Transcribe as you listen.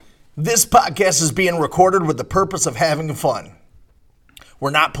This podcast is being recorded with the purpose of having fun.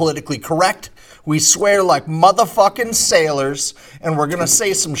 We're not politically correct. We swear like motherfucking sailors, and we're going to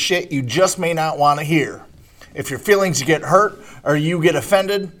say some shit you just may not want to hear. If your feelings get hurt or you get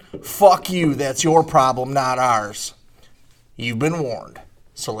offended, fuck you. That's your problem, not ours. You've been warned.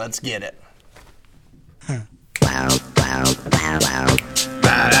 So let's get it.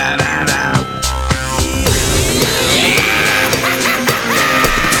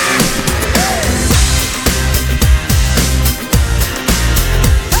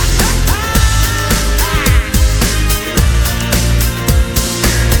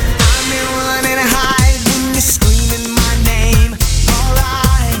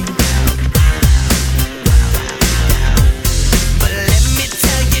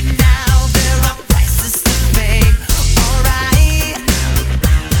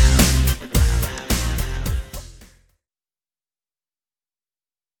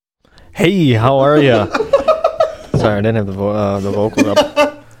 Hey, how are ya? Sorry, I didn't have the vocal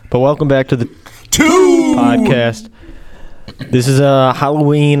up. But welcome back to the podcast. This is a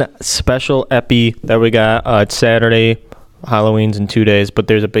Halloween special epi that we got. It's Saturday. Halloween's in 2 days, but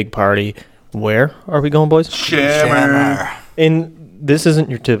there's a big party. Where are we going, boys? Shammer. And this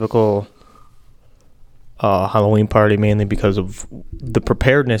isn't your typical Halloween party, mainly because of the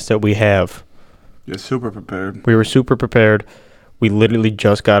preparedness that we have. You're super prepared. We were super prepared. We literally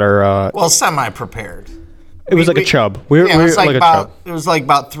just got our... semi-prepared. It was like a chub. We were it was like a chub. It was like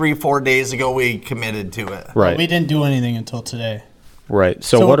about 3-4 days ago we committed to it. Right. We didn't do anything until today. Right.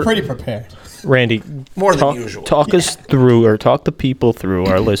 So we're pretty prepared. Randy, More than usual. Talk us through, or talk the people through,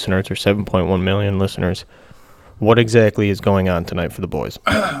 our listeners, our 7.1 million listeners, what exactly is going on tonight for the boys?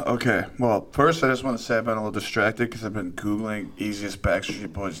 Okay. Well, first I just want to say I've been a little distracted because I've been Googling easiest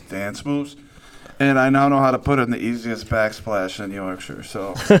Backstreet Boys dance moves. And I now know how to put it in the easiest backsplash in Yorkshire.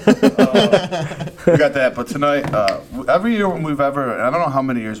 So we got that. But tonight, every year when I don't know how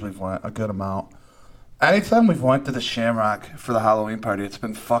many years we've went, a good amount. Anytime we've went to the Shamrock for the Halloween party, it's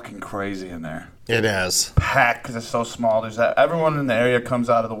been fucking crazy in there. It is. Packed because it's so small. Everyone in the area comes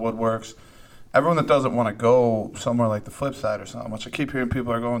out of the woodworks. Everyone that doesn't want to go somewhere like the Flip Side or something, which I keep hearing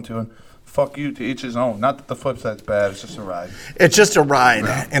people are going to, and fuck you, to each his own. Not that the Flip Side's bad, it's just a ride. It's just a ride,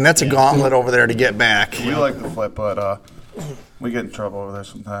 and that's a gauntlet over there to get back. We like the Flip, but we get in trouble over there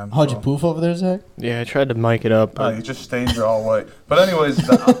sometimes. How'd you poof over there, Zach? Yeah, I tried to mic it up. You just stained your all white. But anyways,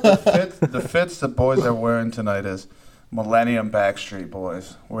 the fits the boys are wearing tonight is Millennium Backstreet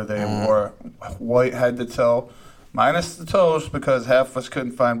Boys, where they wore white head to toe, minus the toes, because half of us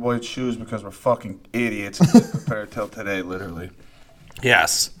couldn't find white shoes because we're fucking idiots and didn't prepare till today, literally.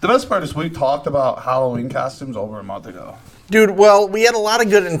 Yes. The best part is we talked about Halloween costumes over a month ago. Dude, well, we had a lot of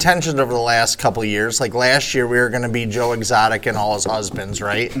good intentions over the last couple of years. Like last year, we were going to be Joe Exotic and all his husbands,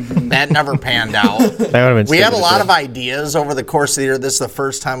 right? That never panned out. That would have been We had a stupid lot as of ideas over the course of the year. This is the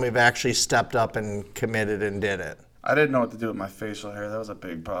first time we've actually stepped up and committed and did it. I didn't know what to do with my facial hair. That was a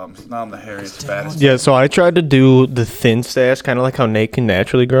big problem. So now I'm the hairiest, fattest. Yeah, so I tried to do the thin stash, kind of like how Nate can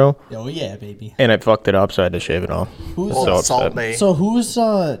naturally grow, Oh yeah, baby. and I fucked it up, so I had to shave it off. Who's So upset. Salt Bay. So who's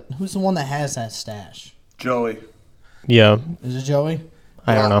the one that has that stash? Joey. Yeah, Is it Joey?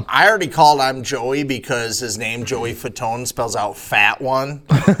 I don't know. I already called I'm Joey because his name, Joey Fatone, spells out fat one.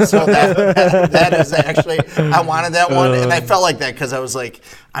 So that is actually, I wanted that one. And I felt like that because I was like,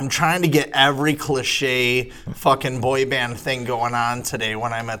 I'm trying to get every cliche fucking boy band thing going on today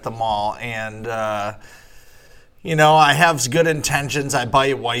when I'm at the mall. And, I have good intentions. I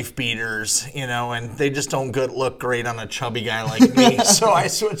buy wife beaters, and they just don't look great on a chubby guy like me. So I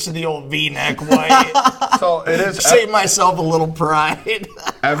switched to the old V-neck white. So it is. Save myself a little pride.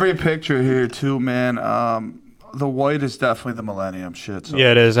 Every picture here, too, man. The white is definitely the Millennium shit. So.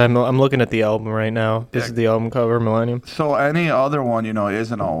 Yeah, it is. I'm looking at the album right now. This is the album cover, Millennium. So any other one,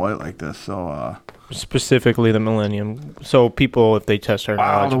 isn't all white like this. So. Specifically the Millennium. So people, if they test our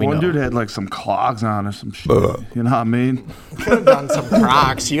knowledge, the we one know. dude had like some clogs on or some shit. You know what I mean? Could have done some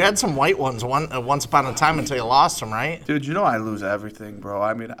Crocs. You had some white ones once upon a time until you lost them, right? Dude, I lose everything, bro.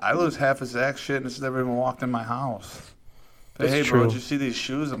 I mean, I lose half of Zach's shit and it's never even walked in my house. Hey, true. bro, did you see these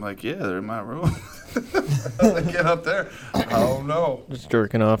shoes? I'm like, yeah, they're in my room. I get up there. Oh, no. Just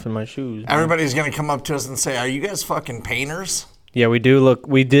jerking off in my shoes. Everybody's going to come up to us and say, are you guys fucking painters? Yeah, we do. Look,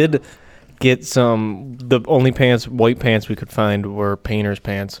 we did get the only white pants we could find were painter's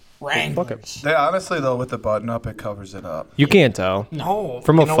pants. Wranglers. They honestly, though, with the button up, it covers it up. You can't tell. No.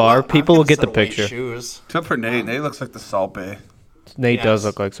 From afar, people will get the white picture. Shoes. Except for Nate. Nate looks like the Salt Bay. Nate does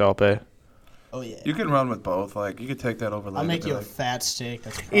look like Salpe. Oh yeah. You can run with both. Like, you could take that over later. I'll make you a like, fat steak.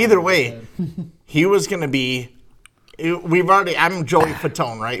 That's Either way, he was going to be I'm Joey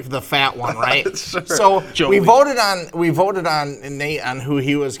Fatone, right? The fat one, right? Sure. So Joey. we voted on Nate on who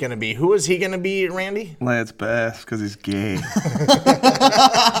he was going to be. Who was he going to be, Randy? Lance Bass, because he's gay.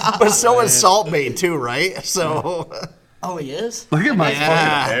 But so is Salt Bay too, right? So Oh, he is? Look at my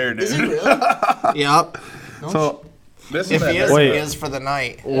Yeah. fucking hair, dude. Is he really? yep. So, this If is he is, Wait. he is for the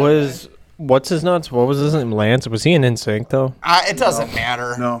night. What's his nuts? What was his name? Lance? Was he in NSYNC though? It doesn't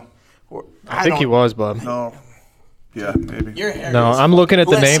matter. No. I think he was, Bob. No. Yeah, maybe. Your hair No, is I'm looking at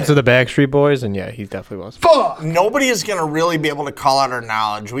the Listen. names of the Backstreet Boys, and yeah, he definitely was. Nobody is going to really be able to call out our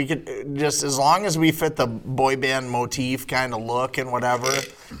knowledge. We could just, as long as we fit the boy band motif kind of look and whatever,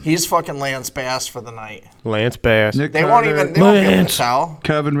 he's fucking Lance Bass for the night. Lance Bass. Nick They Carter, won't be able Lance. to tell.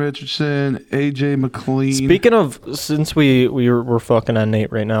 Kevin Richardson, AJ McLean. Speaking of, since we're fucking on Nate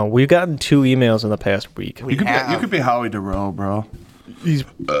right now, we've gotten 2 emails in the past week. We you have. could be Howie DeRoe, bro. Is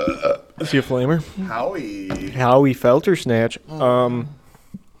he a flamer? Howie. Howie Felter Snatch.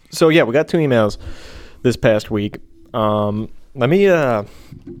 So yeah, we got 2 emails this past week. Let me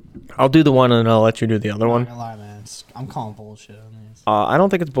I'll do the one and I'll let you do the other I'm one. not gonna lie, man. I'm calling bullshit on these. I don't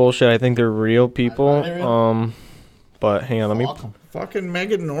think it's bullshit. I think they're real people. Are they real? But hang on, let me. Fuck 'em. Fucking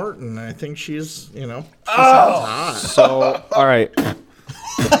Megan Norton. I think she's, she sounds hot. So all right.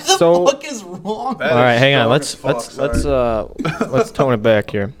 So What is wrong? all right, hang on. Let's tone it back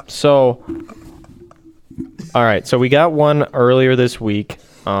here. So all right, so we got one earlier this week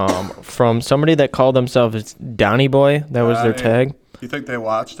from somebody that called themselves Donnie Boy. That was their tag. You think they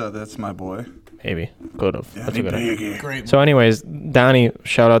watched That's My Boy? Maybe could have. That's a good idea. Great. So, anyways, Donnie,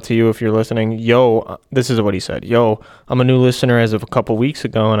 shout out to you if you're listening. Yo, this is what he said. Yo, I'm a new listener as of a couple weeks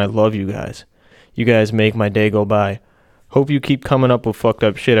ago, and I love you guys. You guys make my day go by. Hope you keep coming up with fucked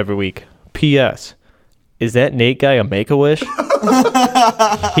up shit every week. P.S. Is that Nate guy a Make-A-Wish?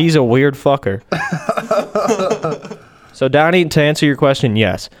 He's a weird fucker. So, Donnie, to answer your question,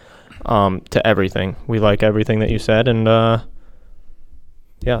 yes. To everything. We like everything that you said, and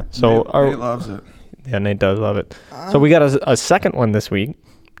yeah. So Nate loves it. yeah, Nate does love it. So we got a second one this week.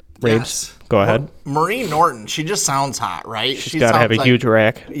 Rabes, Yes. go ahead. Marie Norton, she just sounds hot, right? She's got to have a sounds huge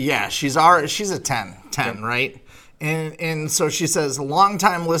rack. Yeah, she's a 10, right? And so she says,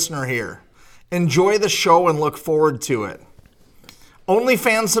 long-time listener here. Enjoy the show and look forward to it.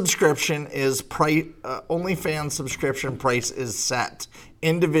 OnlyFans subscription price is set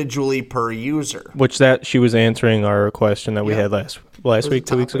individually per user. Which that she was answering our question that we had last week,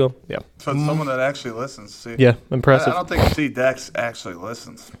 2 weeks ago. Yeah. So it's someone that actually listens. See? Yeah, I impressive. don't think C-Dex actually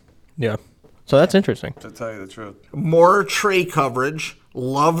listens, Yeah. So that's interesting. to tell you the truth. More Trey coverage.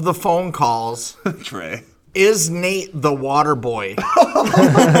 Love the phone calls. Trey. Is Nate the water boy?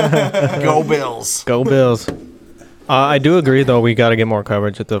 Go Bills. Go Bills. I do agree, though, we got to get more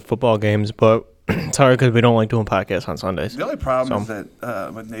coverage at the football games, but it's hard because we don't like doing podcasts on Sundays. The only problem is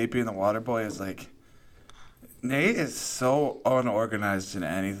that with Nate being the water boy is like, Nate is so unorganized in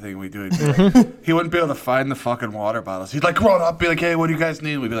anything we do. He wouldn't be able to find the fucking water bottles. He'd like run up, be like, "Hey, what do you guys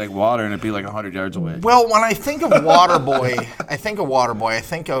need?" We'd be like, "Water," and it'd be like 100 yards away. Well, when I think of water boy, I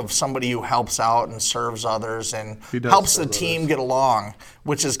think of somebody who helps out and serves others and does helps the serve team get along,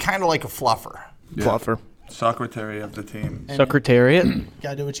 which is kind of like a fluffer. Fluffer. Secretary of the team. Secretariat.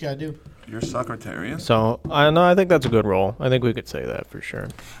 Gotta do what you gotta do. You're secretarian. So, I think that's a good role. I think we could say that for sure.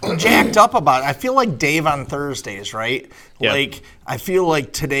 I'm jacked up about it. I feel like Dave on Thursdays, right? Yeah. Like, I feel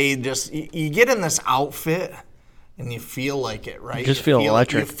like today just, you get in this outfit and you feel like it, right? Just You feel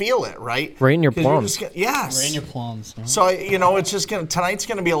electric. You feel it, right? Right in your 'Cause you're plums. just yes. Rain your plums. Huh? So, it's just tonight's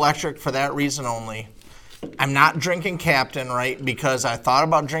gonna be electric for that reason only. I'm not drinking Captain, right? Because I thought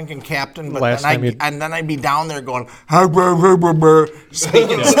about drinking Captain, but Last time then I'd be down there going,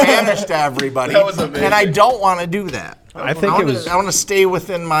 speaking Spanish to everybody. That was amazing. And I don't want to do that. I think it was. I want to stay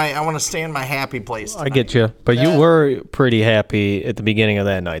in my happy place. I get you, but you were pretty happy at the beginning of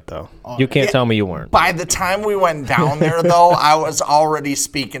that night, though. You can't tell me you weren't. By the time we went down there, though, I was already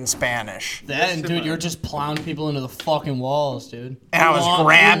speaking Spanish. That and dude, you're just plowing people into the fucking walls, dude. And I was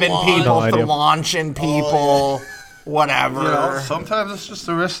grabbing people, No idea. launching people, whatever. You know, sometimes it's just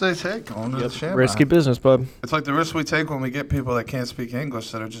the risk they take going to the sham. Risky business, bud. It's like the risk we take when we get people that can't speak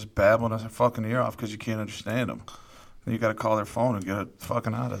English that are just babbling us their fucking ear off because you can't understand them. Then you got to call their phone and get it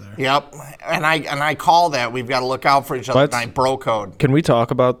fucking out of there. Yep, and I call that. We've got to look out for each other Let's- tonight. Bro code. Can we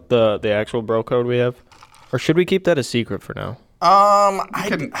talk about the actual bro code we have, or should we keep that a secret for now?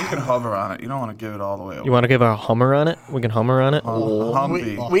 You can hover on it. You don't want to give it all the way over. You want to give a Hummer on it? We can Hummer on it.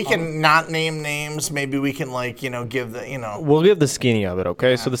 Humvee. We can not name names. Maybe we can give the We'll give the skinny of it,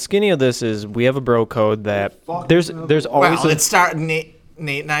 okay? So the skinny of this is we have a bro code that there's always Well, let's start.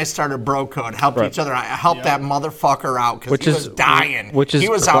 Nate and I started bro code, helped Right. each other. I helped that motherfucker out because Which he is- was dying. which is he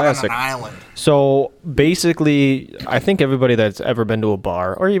was classic. out on an island. So basically, I think everybody that's ever been to a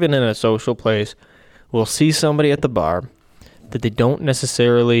bar or even in a social place will see somebody at the bar that they don't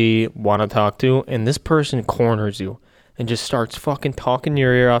necessarily want to talk to, and this person corners you and just starts fucking talking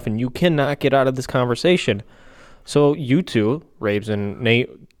your ear off, and you cannot get out of this conversation. So you two, Rabes and Nate,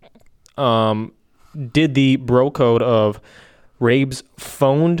 did the bro code of Rabes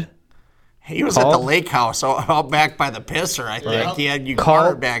phoned. He was at the lake house out back by the pisser. I think he had you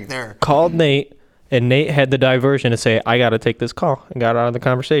cornered back there. Called Nate, and Nate had the diversion to say, I got to take this call, and got out of the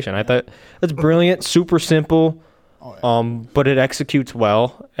conversation. I thought that's brilliant, super simple, but it executes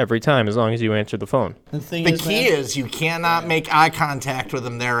well every time as long as you answer the phone. The key is you cannot make eye contact with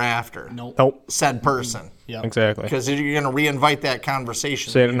them thereafter. Nope. Said person. Yeah. Exactly. Because you're going to reinvite that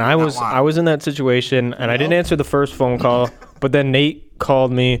conversation. So, and I was in that situation, and I didn't answer the first phone call, but then Nate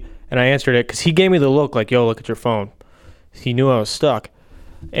called me, and I answered it because he gave me the look like, yo, look at your phone. He knew I was stuck.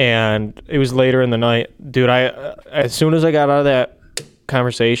 And it was later in the night. Dude, as soon as I got out of that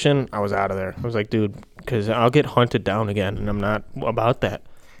conversation, I was out of there. I was like, dude, because I'll get hunted down again, and I'm not about that.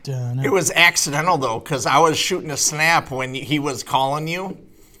 It was accidental, though, because I was shooting a snap when he was calling you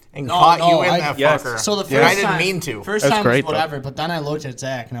and caught you in that fucker. So the first and I didn't time, mean to. First That's time great, was whatever, but then I looked at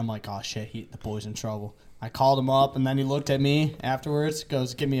Zach, and I'm like, oh, shit, the boy's in trouble. I called him up, and then he looked at me afterwards,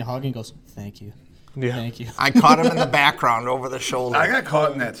 goes, give me a hug, and goes, thank you. Yeah. Thank you. I caught him in the background over the shoulder. I got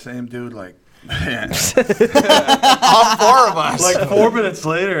caught in that same dude, like, man. All four of us. Like 4 minutes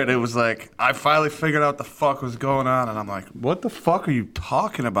later, and it was like, I finally figured out the fuck was going on, and I'm like, what the fuck are you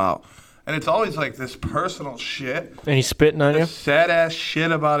talking about? And it's always like this personal shit. And he's spitting on you? This sad-ass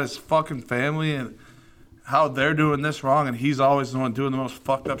shit about his fucking family and how they're doing this wrong, and he's always the one doing the most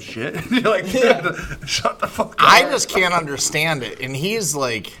fucked up shit. You're like, shut the fuck up. I just can't understand it. And he's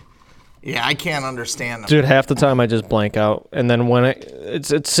like, yeah, I can't understand him. Dude, half the time I just blank out. And then when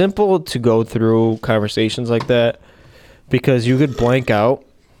it's simple to go through conversations like that because you could blank out.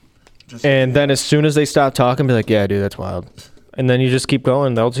 And then as soon as they stop talking, be like, yeah, dude, that's wild. And then you just keep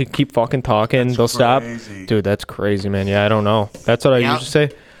going. They'll just keep fucking talking. They'll stop. Dude, that's crazy, man. Yeah, I don't know. That's what I usually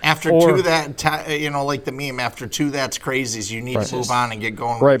say. After two like the meme, after two that's crazies, you need to move on and get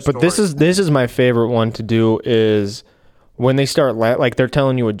going with Right, your but this is my favorite one to do is when they start like they're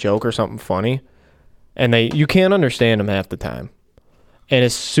telling you a joke or something funny, and you can't understand them half the time. And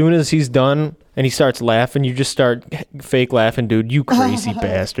as soon as he's done and he starts laughing, you just start fake laughing, dude. You crazy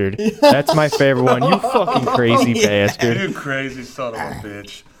bastard. That's my favorite one. You fucking crazy bastard. You crazy son of a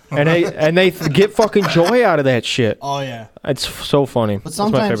bitch. And they get fucking joy out of that shit. Oh, yeah. It's so funny. But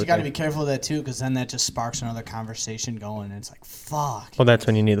sometimes you got to be careful of that, too, because then that just sparks another conversation going, and it's like, fuck. Well, that's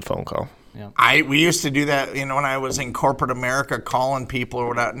when you need the phone call. Yeah. We used to do that, when I was in corporate America, calling people or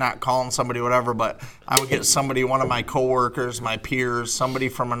whatever, not calling somebody, whatever, but I would get somebody, one of my coworkers, my peers, somebody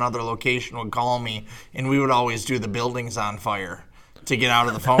from another location would call me, and we would always do the buildings on fire to get out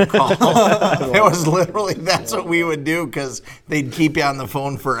of the phone call. It was literally, that's what we would do because they'd keep you on the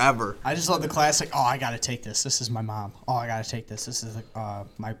phone forever. I just love the classic, oh, I got to take this. This is my mom. Oh, I got to take this. This is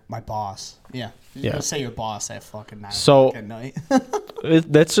my boss. Yeah. Just say your boss at fucking 9 o'clock at night.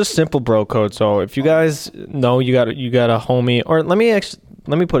 That's just simple bro code. So if you guys know you got a homie, or let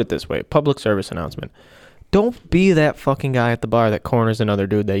me put it this way, public service announcement. Don't be that fucking guy at the bar that corners another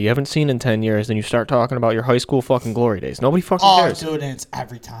dude that you haven't seen in 10 years and you start talking about your high school fucking glory days. Nobody fucking cares. Oh, dude, it's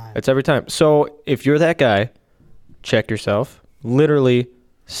every time. It's every time. So if you're that guy, check yourself. Literally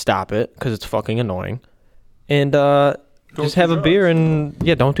stop it because it's fucking annoying. And just have a beer and,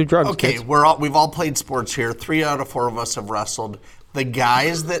 don't do drugs. Okay, kids. we've all played sports here. 3 out of 4 of us have wrestled. The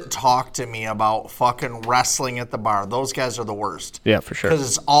guys that talk to me about fucking wrestling at the bar, those guys are the worst. Yeah, for sure. Because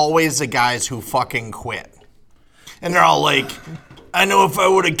it's always the guys who fucking quit. And they're all like, I know if I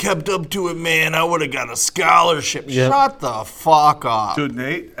would have kept up to it, man, I would have got a scholarship. Yep. Shut the fuck up. Dude,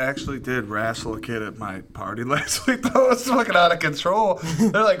 Nate actually did wrestle a kid at my party last week. That was fucking out of control.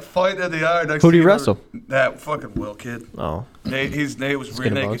 They're like fighting in the yard. Who do you wrestle? That fucking Will kid. Oh. Nate was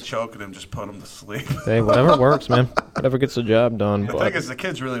real naked choking him, just put him to sleep. Hey, whatever works, man. Whatever gets the job done. The thing is, the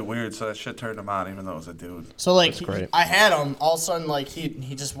kid's really weird, so that shit turned him on, even though it was a dude. So, like, I had him. All of a sudden, like,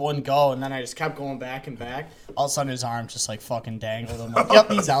 he just wouldn't go, and then I just kept going back and back. All of a sudden, his arm just, like, fucking dangled. I'm like, yep,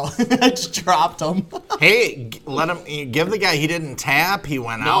 he's out. I just dropped him. Hey, let him, give the guy, he didn't tap. He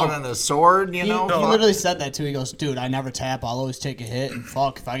went out on his sword, He literally said that, too. He goes, dude, I never tap. I'll always take a hit, and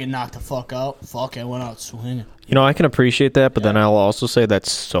fuck, if I get knocked the fuck out, I went out swinging. I can appreciate that, but then I'll also say that's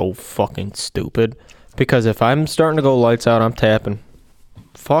so fucking stupid. Because if I'm starting to go lights out, I'm tapping.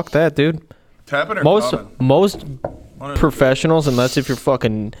 Fuck that, dude. Tapping or most professionals, unless if you're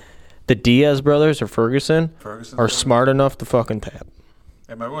fucking the Diaz brothers or Ferguson are smart enough to fucking tap.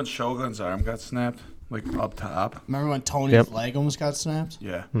 Hey, remember when Shogun's arm got snapped? Like up top? Remember when Tony's leg almost got snapped?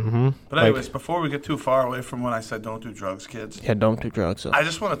 Yeah. Mm-hmm. But anyways, before we get too far away from when I said don't do drugs, kids. Yeah, don't do drugs. I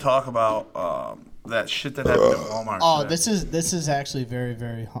just want to talk about that shit that happened at Walmart. Oh, today. This is actually very,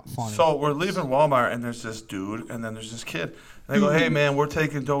 very funny. So we're leaving Walmart, and there's this dude, and then there's this kid. And they go, hey, man, we're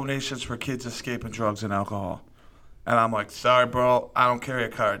taking donations for kids escaping drugs and alcohol. And I'm like, sorry, bro, I don't carry a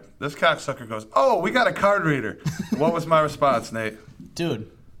card. This cocksucker goes, oh, we got a card reader. What was my response, Nate?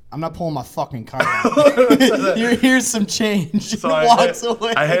 Dude, I'm not pulling my fucking card out. Here's some change. So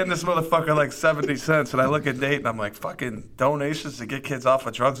I hand this motherfucker like 70 cents, and I look at Nate, and I'm like, fucking donations to get kids off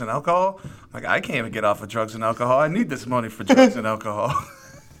of drugs and alcohol? I'm like, I can't even get off of drugs and alcohol. I need this money for drugs and alcohol.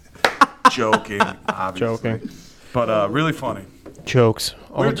 Joking, obviously. Joking. But really funny. Jokes.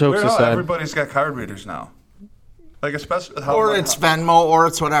 All jokes aside. Everybody's got card readers now. Like, especially or it's Venmo, or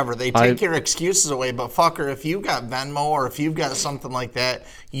it's whatever. They take your excuses away, but fucker, if you've got Venmo or if you've got something like that,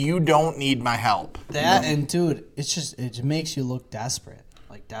 you don't need my help. And dude, it makes you look desperate,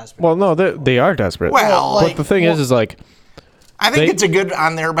 like desperate. Well, no, they are desperate. Well, but the thing is like, I think it's a good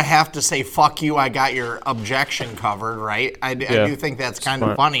on their behalf to say, fuck you, I got your objection covered, right? I do think that's kind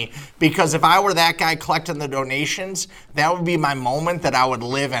of funny, because if I were that guy collecting the donations, that would be my moment that I would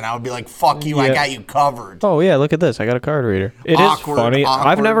live in. I would be like, fuck you, I got you covered. Oh, yeah, look at this. I got a card reader. It is funny.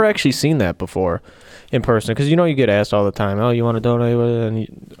 I've never actually seen that before in person, because you get asked all the time, oh, you want to donate?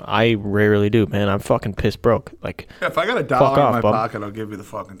 And I rarely do, man. I'm fucking pissed broke. Like, if I got $1 in my pocket, I'll give you the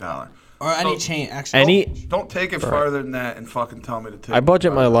fucking $1. Or any change, actually. Don't take it farther than that and fucking tell me to take it. I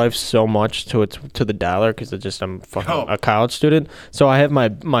budget my life so much to the dollar because I'm fucking a college student. So I have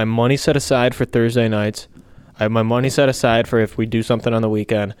my money set aside for Thursday nights. I have my money set aside for if we do something on the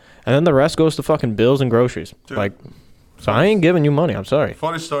weekend. And then the rest goes to fucking bills and groceries. Dude. So I ain't giving you money. I'm sorry.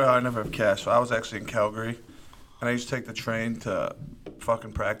 Funny story how I never have cash. So I was actually in Calgary. And I used to take the train to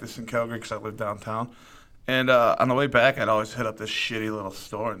fucking practice in Calgary because I live downtown. And on the way back, I'd always hit up this shitty little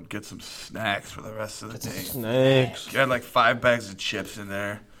store and get some snacks for the rest of the day. Snacks. You had like 5 bags of chips in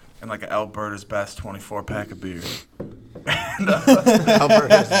there and like an Alberta's Best 24-pack of beer.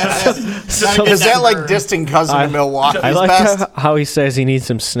 Alberta's Best. Is that like distant cousin to Milwaukee's I like Best? how he says he needs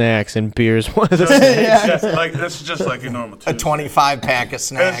some snacks and beer's one of the snacks. Like, this is just like your normal Tuesday. A 25-pack of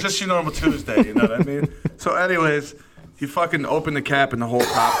snacks. It's just your normal Tuesday, you know what I mean? So anyways, you fucking open the cap and the whole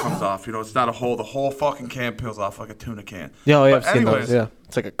top comes off. It's not a hole. The whole fucking can peels off like a tuna can. Yeah, I've seen those. Yeah,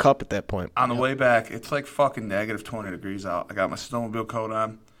 it's like a cup at that point. On the way back, it's like fucking negative 20 degrees out. I got my snowmobile coat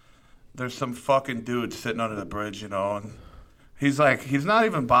on. There's some fucking dude sitting under the bridge, and he's not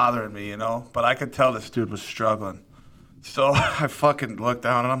even bothering me, but I could tell this dude was struggling. So I fucking looked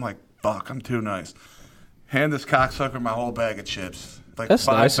down and I'm like, fuck, I'm too nice. Hand this cocksucker my whole bag of chips. Like, that's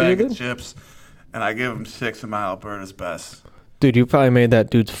 5 nice bags of chips. And I give him 6 of my Alberta's Best. Dude, you probably made that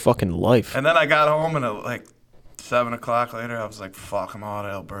dude's fucking life. And then I got home and at like 7 o'clock later, I was like, fuck, I'm out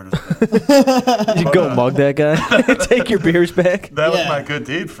of Alberta's Best. You go mug that guy? Take your beers back? That was my good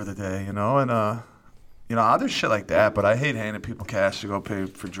deed for the day, And, I'll do shit like that, but I hate handing people cash to go pay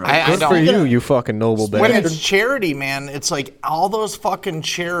for drugs. Good for you fucking noble bastard. When it's charity, man, it's like all those fucking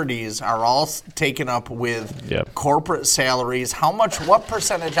charities are all taken up with corporate salaries. What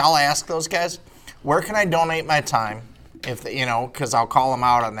percentage? I'll ask those guys, where can I donate my time? Because I'll call them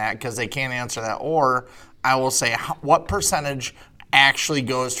out on that because they can't answer that. Or I will say, what percentage actually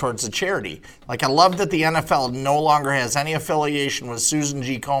goes towards the charity? Like, I love that the NFL no longer has any affiliation with Susan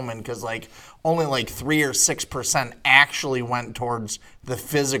G. Komen because, only 3 or 6% actually went towards the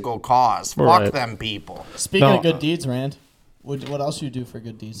physical cause. Right. Fuck them people. Speaking of good deeds, Rand, what else do you do for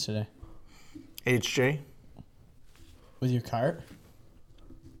good deeds today? HJ? With your cart?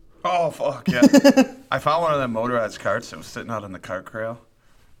 Oh, fuck, yeah. I found one of them motorized carts that was sitting out on the cart trail.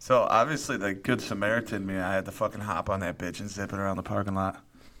 So, obviously, the good Samaritan me, I had to fucking hop on that bitch and zip it around the parking lot.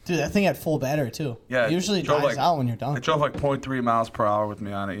 Dude, that thing had full battery, too. Yeah. It usually dies out when you're done. It drove 0.3 miles per hour with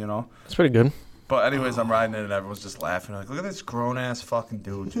me on it, That's pretty good. But anyways, I'm riding it and everyone's just laughing. Like, look at this grown-ass fucking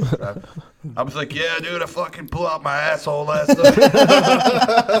dude. I was like, yeah, dude, I fucking blew out my asshole last night.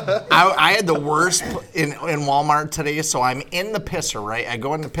 I had the worst in Walmart today, so I'm in the pisser, right? I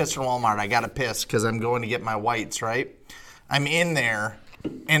go in the pisser in Walmart. I got to piss because I'm going to get my whites, right? I'm in there.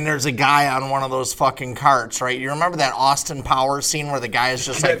 And there's a guy on one of those fucking carts, right? You remember that Austin Powers scene where the guy is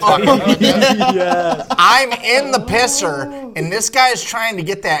just like, fucking yes. I'm in the pisser, and this guy is trying to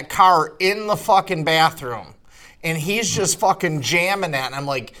get that car in the fucking bathroom. and he's just fucking jamming that, and I'm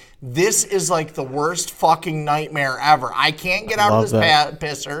like, this is like the worst fucking nightmare ever. I can't get out of this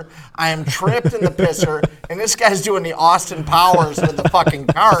pisser. I am tripped in the pisser, and this guy's doing the Austin Powers with the fucking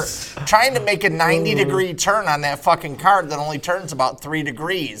cart, trying to make a 90-degree turn on that fucking cart that only turns about 3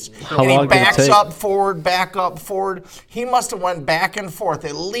 degrees. And he backs up, forward, back up, forward. He must have went back and forth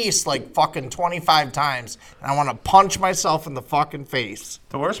at least like fucking 25 times, and I want to punch myself in the fucking face.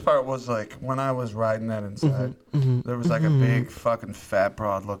 The worst part was like when I was riding that inside, there was like a big fucking fat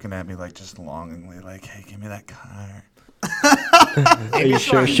broad looking at me like just longingly, like, hey, give me that car. Are you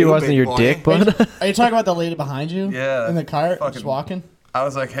sure she wasn't your dick, bud? Are you talking about the lady behind you? Yeah. In the cart, just walking? I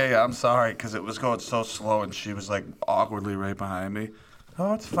was like, hey, I'm sorry, because it was going so slow, and she was like awkwardly right behind me.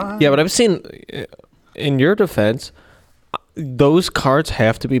 Oh, it's fine. Yeah, but I've seen, in your defense, those carts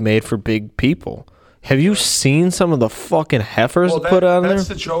have to be made for big people. Have you seen some of the fucking heifers put on there? That's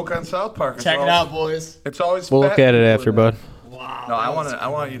the joke on South Park. Check it out, boys. It's always. We'll look at it after, bud. Wow. No, I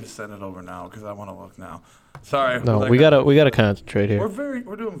want you to send it over now because I want to look now. Sorry. No, we gotta concentrate here.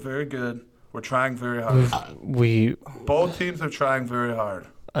 We're doing very good. We're trying very hard. Both teams are trying very hard.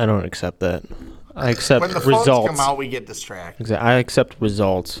 I don't accept that. I accept when the results. phones come out, we get distracted. Exactly. I accept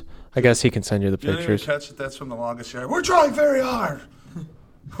results. I guess he can send you the You pictures. didn't even catch that. That's from the longest yard. We're trying very hard.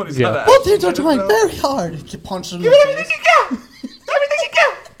 What is that? Both teams are trying very hard. You punch him in the face. Everything you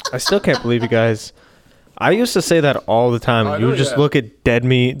got. I still can't believe you guys. I used to say that all the time. I You know, just yeah. look at dead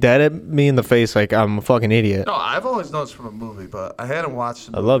at me in the face like I'm a fucking idiot. No, I've always known it's from a movie, but I hadn't watched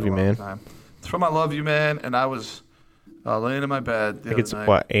it. I Love You, Man. Time. It's from I Love You, Man, and I was laying in my bed I the think other it's night,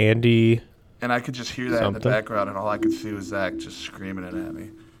 what, Andy? and I could just hear that in something? the background, and all I could see was Zach just screaming it at me.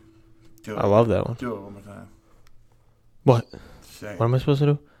 Do it. I love that one. Do it one more time. What? Say What am I supposed to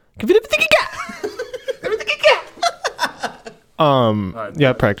do? Give it everything you got. everything you got. right, Yeah,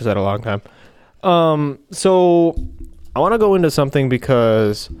 I practiced that a long time. So I want to go into something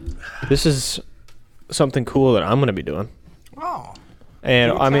because this is something cool that I'm going to be doing. Oh.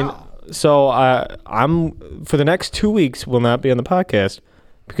 And I mean, so I'm for the next 2 weeks will not be on the podcast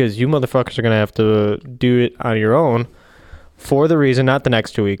because you motherfuckers are going to have to do it on your own for the reason, not the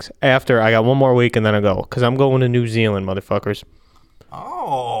next 2 weeks. After I got one more week and then I go because I'm going to New Zealand, motherfuckers.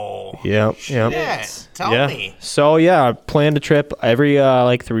 Oh. Yep. Yeah. Tell me. So yeah, I planned a trip every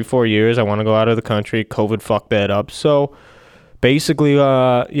like 3-4 years. I want to go out of the country. COVID fucked that up. So basically,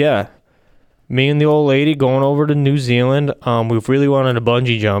 yeah, me and the old lady going over to New Zealand. We've really wanted a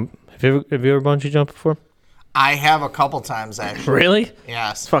bungee jump. Have you ever bungee jumped before? I have a couple times actually. Really?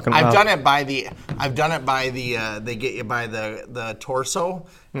 Yes. Fucking I've wild. done it by the they get you by the torso,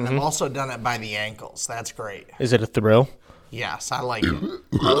 and I've also done it by the ankles. That's great. Is it a thrill? Yes, I like it.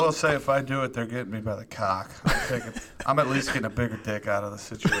 I will say, if I do it, they're getting me by the cock. I'm at least getting a bigger dick out of the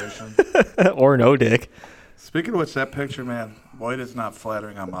situation. Or no dick. Speaking of which, that picture, man, white is not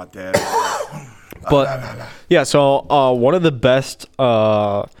flattering on my dad. But yeah, so one of the best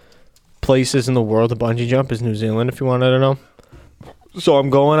places in the world to bungee jump is New Zealand, if you wanted to know. So I'm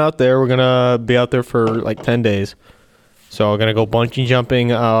going out there. We're going to be out there for like 10 days. So we're going to go bungee jumping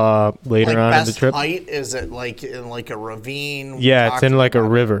later on in the trip. Height? Is it like in like a ravine? Yeah, it's in like a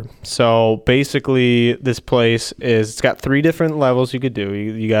river. So basically this place it's got 3 different levels you could do.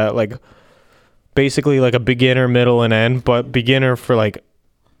 You got like basically like a beginner, middle, and end, but beginner for like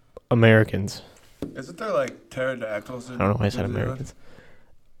Americans. Isn't there like pterodactyls in I don't know why I said New Zealand?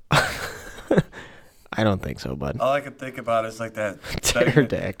 Americans. I don't think so, bud. All I can think about is like that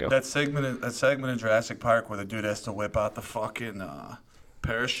Pterodactyl. That segment in Jurassic Park where the dude has to whip out the fucking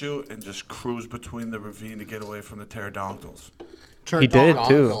parachute and just cruise between the ravine to get away from the pterodactyls. He did,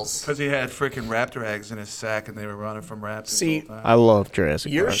 too. Because he had freaking raptor eggs in his sack and they were running from raptors. See, the whole time. I love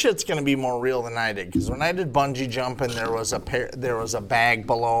Jurassic Your Park. shit's gonna be more real than I did, because when I did bungee jumping, there was a bag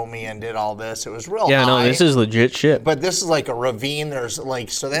below me and did all this. It was real Yeah, high. no, this is legit shit. But this is like a ravine. There's like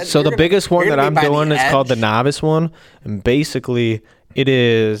So the biggest one that I'm doing is called the novice one, and basically it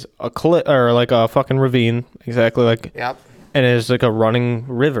is a cliff or like a fucking ravine, exactly like. Yep. And it's like a running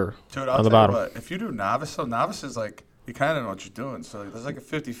river Dude, on I'll the tell bottom. you what, if you do novice, so novice is like, you kind of know what you're doing. So there's like a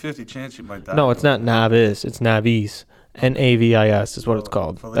 50-50 chance you might die. No, it's not novice. It's navis. Navis is what it's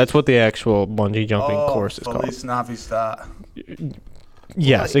called. Felice. That's what the actual bungee jumping course is called. Feliz Navidad.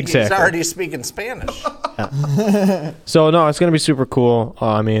 Yes, exactly. He's already speaking Spanish. So no, it's gonna be super cool.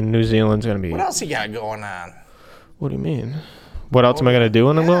 I mean, New Zealand's gonna be. What else you got going on? What do you mean? What else am I gonna do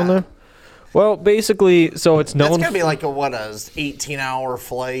when I'm going there? Well, basically, so it's known. That's gonna be like a 18-hour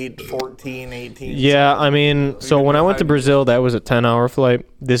flight, 14, 18. Yeah, I mean, so when I went to Brazil, that was a 10-hour flight.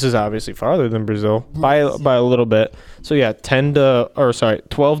 This is obviously farther than Brazil by a little bit. So yeah, 12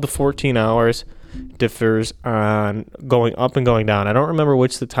 to 14 hours. differs on going up and going down. I don't remember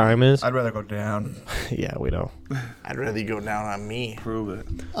which the time is. I'd rather go down. Yeah, we know. I'd rather you go down on me. Prove it.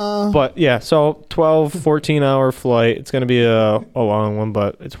 But yeah, so 12, 14-hour flight. It's going to be a long one,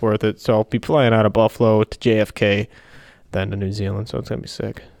 but it's worth it. So I'll be flying out of Buffalo to JFK, then to New Zealand. So it's going to be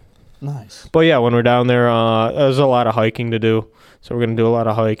sick. Nice. But yeah, when we're down there, there's a lot of hiking to do. So we're going to do a lot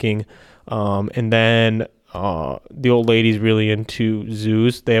of hiking. And then the old lady's really into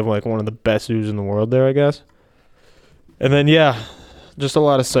zoos. They have like one of the best zoos in the world there, I guess. And then, yeah, just a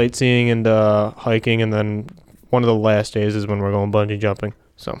lot of sightseeing and hiking. And then one of the last days is when we're going bungee jumping.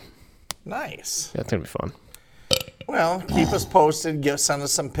 So Nice. that's going to be fun. Well, keep us posted. Send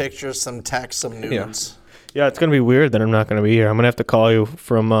us some pictures, some text, some nudes. Yeah, it's going to be weird that I'm not going to be here. I'm going to have to call you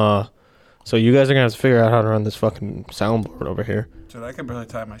from... so you guys are going to have to figure out how to run this fucking soundboard over here. Dude, I can barely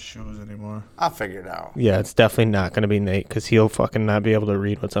tie my shoes anymore. I'll figure it out. Yeah, it's definitely not going to be Nate because he'll fucking not be able to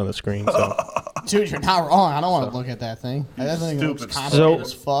read what's on the screen. So, Dude, you're not wrong. I don't want to look at that thing. That thing looks Stupid. complicated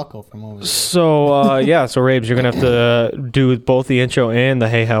as fuck from over there. so yeah, so Rabes, you're going to have to do both the intro and the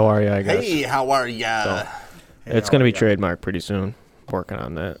hey, how are you, I guess. Hey, how are ya? It's going to be trademarked pretty soon. Working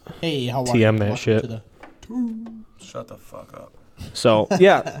on that. Hey, how are you? TM that Welcome shit. to the- Shut the fuck up. So,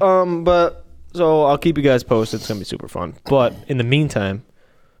 yeah, but so I'll keep you guys posted. It's going to be super fun. But in the meantime,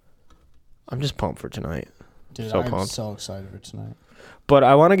 I'm just pumped for tonight. Dude, So I'm pumped. so excited for tonight. But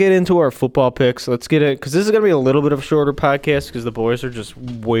I want to get into our football picks. Let's get it, because this is going to be a little bit of a shorter podcast because the boys are just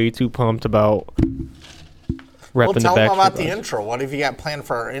way too pumped about repping Well, tell the them about Backstreet the Boys. intro. What have you got planned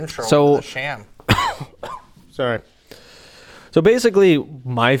for our intro So- with the sham? Sorry. So basically,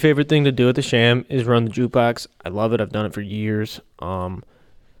 my favorite thing to do at the Sham is run the jukebox. I love it. I've done it for years.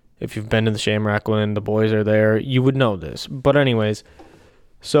 If you've been to the Shamrock when the boys are there, you would know this. But anyways,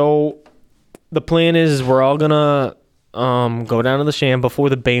 so the plan is we're all gonna go down to the Sham before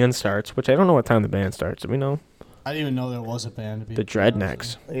the band starts, which I don't know what time the band starts. Do we know? I didn't even know there was a band. To be The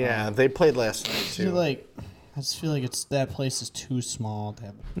Dreadnecks. Yeah, they played last night, I feel too. like that place is too small to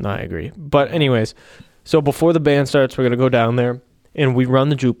have. No, I agree. But anyways, so before the band starts, we're going to go down there and we run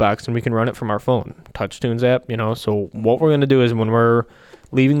the jukebox and we can run it from our phone, TouchTunes app, you know. So what we're going to do is when we're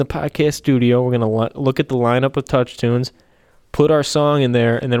leaving the podcast studio, we're going to look at the lineup of TouchTunes, put our song in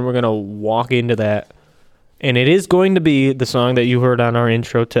there, and then we're going to walk into that. And it is going to be the song that you heard on our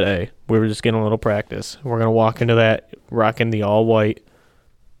intro today. We were just getting a little practice. We're going to walk into that rocking the all-white,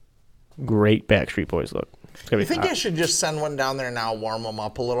 great Backstreet Boys look. It's going You to be think I should just send one down there now, warm them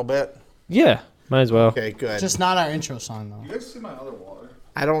up a little bit? Yeah, might as well. Okay, good. Just not our intro song though. You guys see my other water?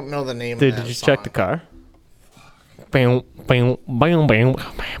 I don't know the name Dude, of that did you song. check the car? Bam, bam, bam, bam, bam,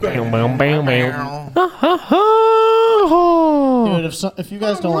 bam, bam, bam. Dude, if you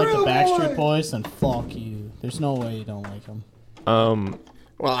guys don't like the Backstreet Boys, then fuck you. There's no way you don't like them.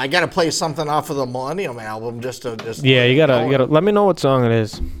 Well, I got to play something off of the Millennium album just to Yeah, you gotta let me know what song it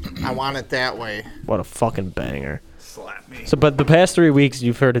is. I want it that way. What a fucking banger. Slap me. So, but the past 3 weeks,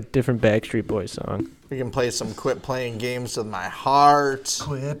 you've heard a different Backstreet Boys song. We can play some Quit Playing Games with My Heart.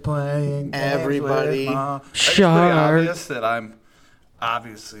 Quit playing games Everybody. with my- It's Shark. pretty obvious that I'm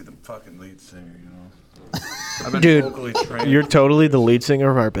obviously the fucking lead singer, you know. I've been Dude, vocally trained. You're totally the lead singer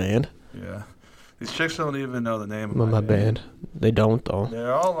of our band. Yeah. These chicks don't even know the name of My band. They don't though.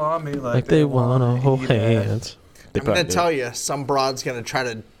 They're all on me Like they wanna hold hands. They I'm going probably to do. tell you, some broad's going to try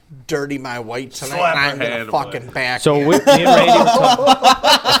to dirty my white tonight, Slap and her I'm going to hand fucking away. back So you. me and Randy were talking.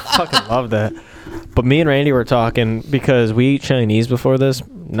 I fucking love that. But me and Randy were talking because we ate Chinese before this.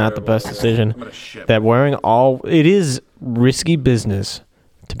 Not the best decision. I'm gonna shit. That wearing all it is risky business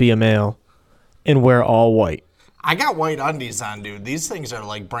to be a male and wear all white. I got white undies on, dude. These things are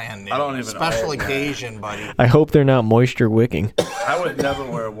like brand new. I don't even Special own that. occasion, buddy. I hope they're not moisture wicking. I would never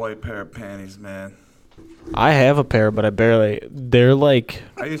wear a white pair of panties, man. I have a pair, but I barely. They're like,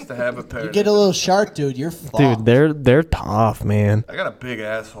 I used to have a pair. You get a little shark, dude. You're fucked. dude, they're tough, man. I got a big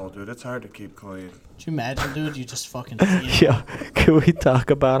asshole, dude. It's hard to keep clean. Could you imagine, dude? You just fucking see it. Yeah, can we talk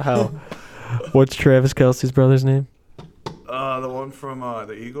about how? What's Travis Kelce's brother's name? The one from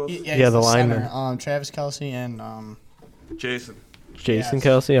the Eagles? Yeah, Yeah, he's the center. lineman. Travis Kelce and Jason. Jason Yes.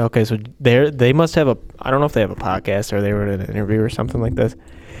 Kelsey. Okay, so they must have a. I don't know if they have a podcast or they were in an interview or something like this.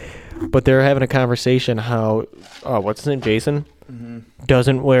 But they're having a conversation how, what's his name, Jason,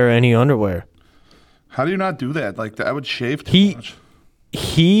 doesn't wear any underwear. How do you not do that? Like, I would shave too He- much.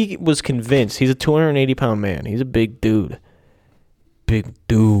 He was convinced. He's a 280-pound man. He's a big dude. Big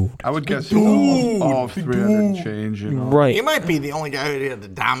dude. I would guess all 300 and change, you know. Right. He might be the only guy who had to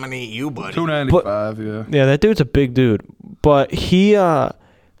dominate you, buddy. 295, yeah. Yeah, that dude's a big dude. But he's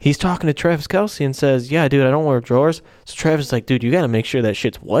talking to Travis Kelce and says, yeah, dude, I don't wear drawers. So Travis is like, dude, you got to make sure that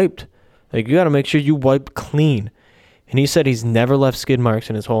shit's wiped. Like, you got to make sure you wipe clean. And he said he's never left skid marks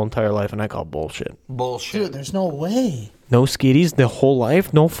in his whole entire life, and I call bullshit. Bullshit. Dude, there's no way. No skiddies the whole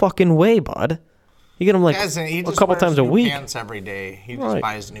life? No fucking way, bud. You get them like He a just couple wears times a new week. Pants every day. He just Right.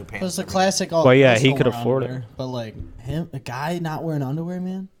 buys new It pants. was the every classic. Well, yeah, let's he go could wear afford it. underwear. But like a guy not wearing underwear,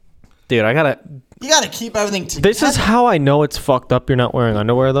 man. Dude, You gotta keep everything together. This is how I know it's fucked up you're not wearing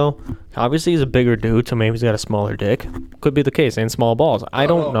underwear, though. Obviously, he's a bigger dude, so maybe he's got a smaller dick. Could be the case, and small balls. I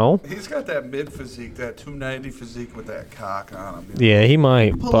don't know. He's got that mid physique, that 290 physique with that cock on him. Yeah, he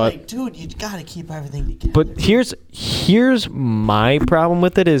might, But but like, dude, you gotta keep everything together. but here's my problem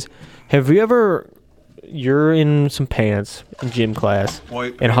with it is, have you ever, you're in some pants in gym class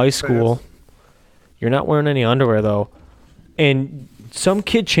White in high pants. school, you're not wearing any underwear though, and some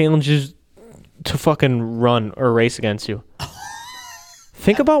kid challenges to fucking run or race against you.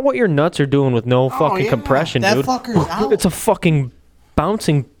 Think about what your nuts are doing with no fucking yeah. compression, that dude. fucker's out. It's a fucking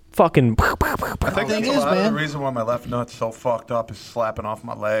bouncing fucking. I think Thing that's is, a lot of man- the reason why my left nut's so fucked up is slapping off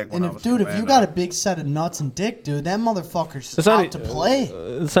my leg when And I if, was dude, if you commanding. got a big set of nuts and dick, dude, that motherfucker's It's not out to play.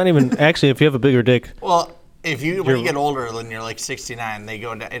 It's not even actually. If you have a bigger dick, Well, when you get older, then you're like 69. They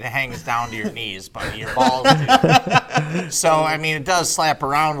go. It hangs down to your knees, but your balls. Do. So I mean, it does slap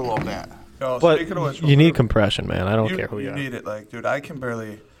around a little bit. Yo, but speaking of which, you need compression, man. I don't care who you you are. need it. Like, dude, I can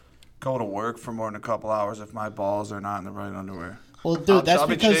barely go to work for more than a couple hours if my balls are not in the right underwear. Well, dude, that's I'll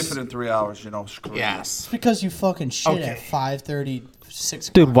be because chafing in 3 hours, you know. Screw Yes. it's because you fucking shit Okay. at 5:30, 6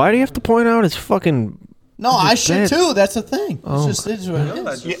 o'clock. Dude, why do you have to point out his fucking? No, I Just shit bad. too. That's the thing. Oh. It's just what it you.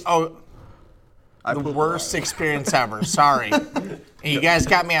 I is. Yeah, just, the worst experience ever. Sorry. And you guys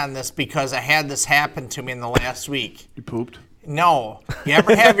got me on this because I had this happen to me in the last week. you pooped. No. You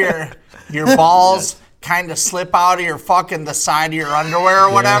ever have your balls kind of slip out of your fucking the side of your underwear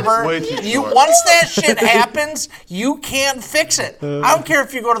or whatever? way too You short. once that shit happens, you can't fix it. I don't care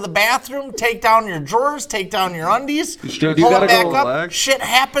if you go to the bathroom, take down your drawers, take down your undies, Dude, pull you it gotta back go up. leg. Shit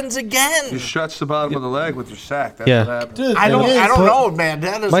happens again. You stretch the bottom of the leg with your sack. That's Yeah. what happens. Dude, I don't thing is- know, man.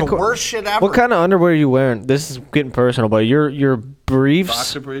 That is the worst shit ever. What kind of underwear are you wearing? This is getting personal, but your briefs,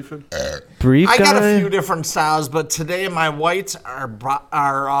 Boxer briefing. brief I got guy? a few different styles, but today my whites are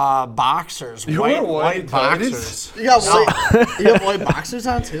boxers. You white wear white boxers. You got white, you got white boxers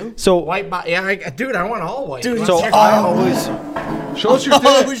on too. So Dude, I want all white. Dude, You so wanna check I mine? always Show us your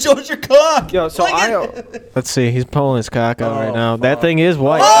Oh, dick. shows your cock. yo. So let's see. He's pulling his cock out right now. That thing is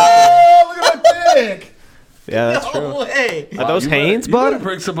white. Oh, look at that dick. Yeah, that's true. No way. Are those You better- Hanes, you better bud?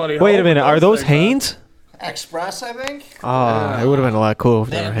 bring somebody Wait a home minute. with Are those things, man. Hanes? Express, I think. Ah, it would have been a lot cooler if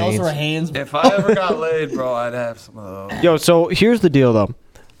they were Man, those Hanes. were hands. If I ever got laid, bro, I'd have some of those. Yo, so here's the deal, though.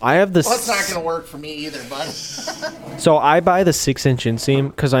 I have this. Well, it's not gonna work for me either, bud. So I buy the 6-inch inseam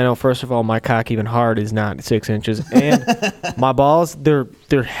because I know, first of all, my cock even hard is not 6 inches, and my balls they're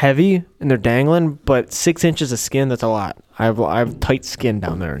heavy and they're dangling, but 6 inches of skin, that's a lot. I have tight skin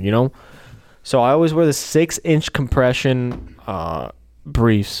down there, you know. So I always wear the 6-inch compression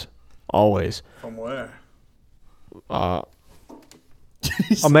briefs, always. From where?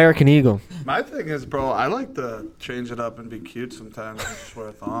 American Eagle. My thing is, bro, I like to change it up and be cute sometimes. I just wear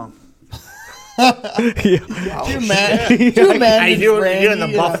a thong. Do you imagine? Do you Are imagine you doing the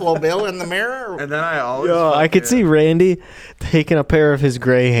Randy, Buffalo Bill in the mirror? And then I always. Yo, I could see Randy taking a pair of his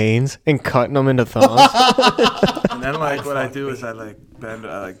gray Hanes and cutting them into thongs. And then, like, what I do is I, like, bend,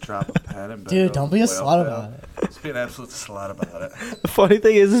 I, like, drop a pen and bend Dude, it don't be a way up slut there. about it. Just be an absolute slut about it. The funny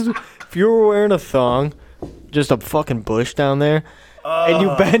thing is if you were wearing a thong, just a fucking bush down there, and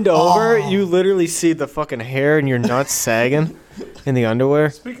you bend over, you literally see the fucking hair and your nuts sagging in the underwear.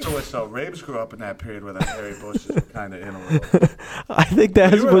 Speaking of which, though, Rabes grew up in that period where the hairy bushes were kind of in a little. I think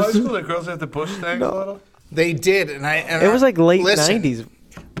that You were in high was. school, the girls had the bush things a little? They did, and It was like late listen, 90s.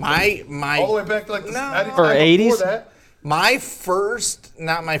 All the way back to, like, the No. 90s, Or 80s? before that.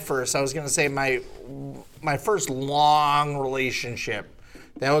 I was gonna say my first long relationship.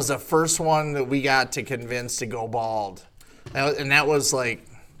 That was the first one that we got to convince to go bald. That was like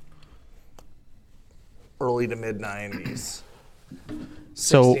early to mid 90s.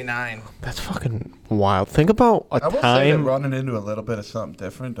 So 69. that's fucking wild. Think about a I will say that time. running into a little bit of something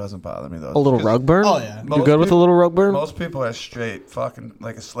different doesn't bother me, though. A little rug burn? Oh, yeah. You good with a little rug burn? Most people are straight, fucking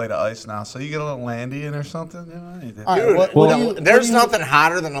like a slate of ice now. So you get a little landy in or something, you know? You did- All right, Dude, what well, do you- there's what do you- nothing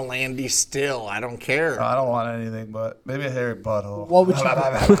hotter than a Landy still. I don't care. I don't want anything but maybe a hairy butthole. What would you?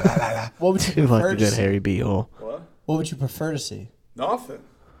 What would you You like prefer a to good see? hairy beehole. What? What would you prefer to see? Nothing.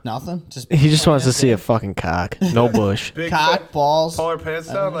 Nothing. Just He just wants to see a fucking cock. No bush. Big cock, balls. pull her pants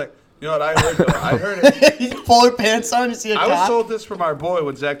down. Like, you know what I heard? Though? I heard it. You pull her pants on. You see a I was cock. told this from our boy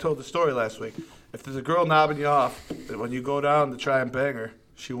when Zach told the story last week. If there's a girl knobbing you off, that when you go down to try and bang her,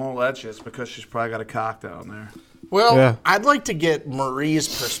 she won't let you. It's because she's probably got a cock down there. Well, Yeah. I'd like to get Marie's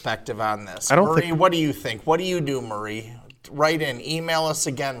perspective on this. I don't Marie, think- what do you think? What do you do, Marie? Write in. Email us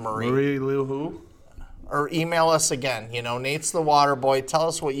again, Marie. Marie Lou who? Or email us again. You know, Nate's the water boy. Tell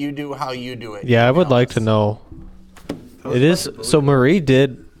us what you do, how you do it. Yeah, I would Email like us. to know. It is so. Marie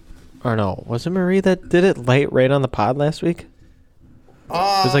did, or no? Was it Marie that did it right on the pod last week?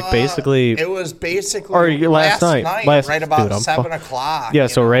 It was like basically. It was basically Or last night. Last- right about dude, I'm 7 o'clock. Yeah, you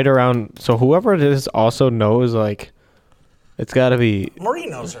so know? right around. So whoever it is also knows like, it's got to be Marie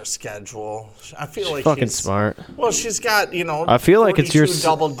knows her schedule. I feel like fucking she's smart. Well, she's got, you know, I feel like it's your. 42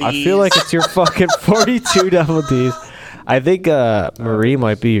 double Ds. I feel like it's your fucking 42 double Ds. I think Marie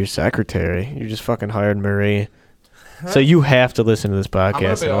might be your secretary. You just fucking hired Marie. So you have to listen to this I'm gonna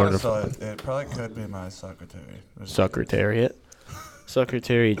podcast be in order honest, to though, it probably could be my secretary. secretariat.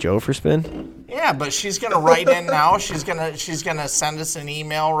 Secretary Joe for spin Yeah, but she's gonna write in now. She's gonna send us an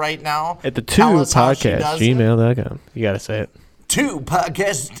email right now. at the Tell us how she podcast does it. gmail.com. You gotta say it. 2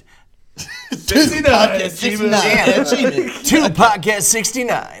 podcast 69. 2 podcast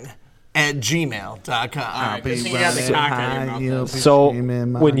 69 at gmail.com. Good thing you got the cock on your mouth. So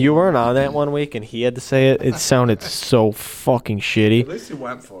when you weren't on that one week and he had to say it, it sounded so fucking At shitty. least he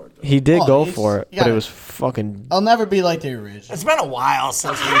went for it. Though. He did Oh, go he's- for it, you but it gotta- was fucking. I'll never be like the original. It's been a while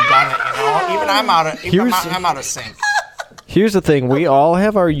since we've done it, you know. Even I'm out of sync. Here's the thing: we all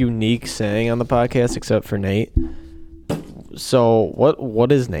have our unique saying on the podcast, except for Nate. So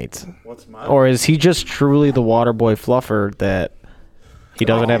what is Nate's? What's mine? Or is he just truly the water boy fluffer that he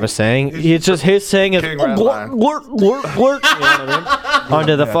doesn't have a saying? It's just his saying is King "Oh, Redline." glort, glort, glort, glort." You know what I mean?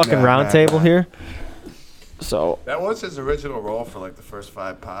 Onto the fucking round table here. So That was his original role for like the first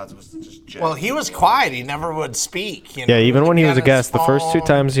 5 pods. Was to just Well, he was quiet. He never would speak. You know? yeah, even when he was a He'd be on his guest, the first 2 phone,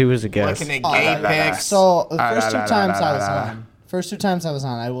 times he was a guest. looking at gay pics. So the first two la, times la, I was la,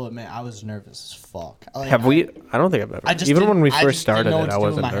 la. on, I will admit I was nervous as fuck. Like, Have we? I don't think I've ever. I just Even when we didn't- I first just didn't started know it, what to I do with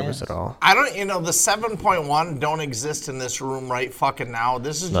wasn't my nervous hands. at all. I don't, you know, the 7.1 don't exist in this room right fucking now.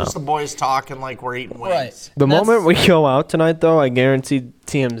 This is just the boys talking like we're eating wings. Right. The That's- moment we go out tonight, though, I guarantee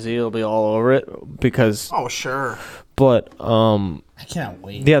TMZ will be all over it because. Oh, sure. But I cannot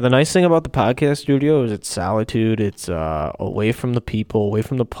wait. yeah, the nice thing about the podcast studio is it's solitude. It's away from the people, away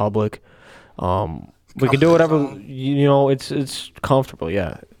from the public. We can do whatever, you know. It's comfortable.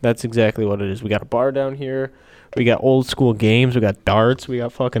 Yeah, that's exactly what it is. We got a bar down here. We got old school games. We got darts. We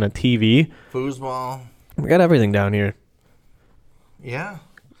got fucking a TV. Foosball. We got everything down here. Yeah.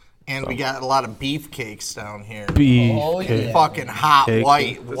 And we got a lot of beefcakes down here. Beef Oh, cake. yeah. Fucking hot, Cake.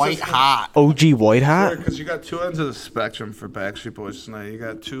 white hot. OG White Hot. Because you got 2 ends of the spectrum for Backstreet Boys tonight. You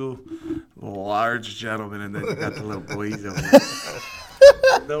got 2 large gentlemen, and then you got the little boys over there.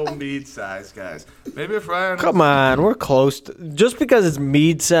 No mead-sized guys. Maybe if Ryan... Come on, we're close. Just because it's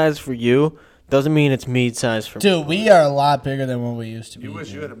mead size for you doesn't mean it's mead size for me. Dude, we are a lot bigger than what we used to be. You wish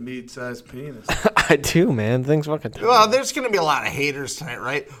dude. you had a mead-sized penis. I do, man. Things fucking. Well, there's going to be a lot of haters tonight,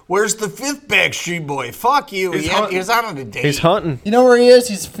 right? Where's the 5th Backstreet Boy? Fuck you. He's He hunting. was on a date. He's hunting. You know where he is?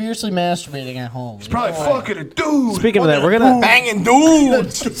 He's fiercely masturbating at home. He's Probably fucking a dude. Speaking of that, we're gonna Banging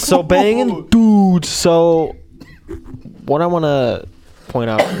dudes. so banging dudes. So what I want to point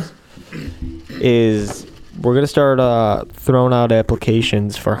out is we're gonna start throwing out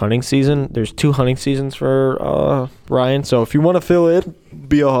applications for hunting season. There's 2 hunting seasons for Ryan. So if you want to fill in,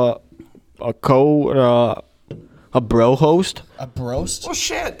 be a bro host. A broast? Well,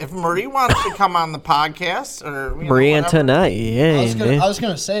 shit. If Marie wants to come on the podcast, or you know, Marie whatever. Antoinette, yeah. I was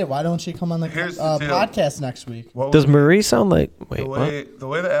gonna say, why don't she come on the Here's the deal. podcast next week? What Does would- Marie sound like? Wait, the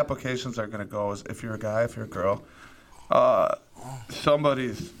way the applications are gonna go is if you're a guy, if you're a girl,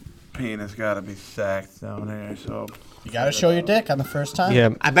 somebody's penis got to be sacked down there. So You gotta show your dick on the first time. what? Yeah.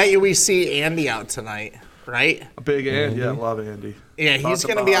 I bet you we see Andy out tonight, right? a big Andy, yeah, I love Andy. Yeah, he's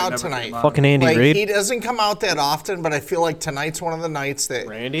Talked going to about be it, out never tonight. came out. Fucking Andy Like, Reid. he doesn't come out that often, but I feel like tonight's one of the nights that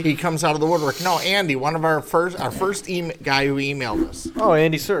Randy? he comes out of the woodwork. No, Andy, one of our first guy who emailed us. Oh,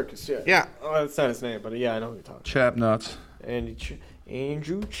 Andy Serkis. Yeah. Yeah. Oh, that's not his name, but yeah, I know who you're talking. Chap nuts.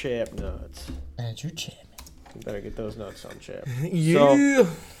 Andrew Chapnuts. Andrew Chapman. You better get those nuts on Chap. Yeah.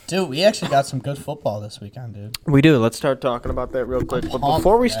 Dude, we actually got some good football this weekend, dude. We do. Let's start talking about that real quick. But pumped,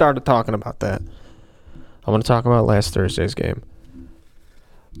 before we man. started talking about that, I want to talk about last Thursday's game.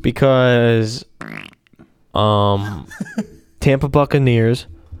 Because Tampa Buccaneers,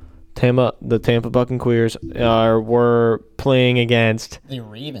 the Tampa Buccaneers were playing against The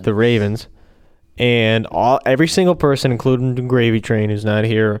Ravens. the Ravens, and every single person, including the Gravy Train, who's not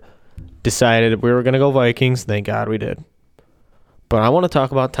here, decided we were going to go Vikings. Thank God we did. But I want to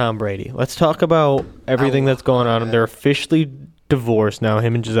talk about Tom Brady. Let's talk about everything that's going on. They're officially divorced now,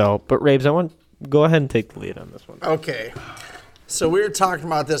 him and Giselle. But Rabes, go ahead and take the lead on this one. Okay. So we were talking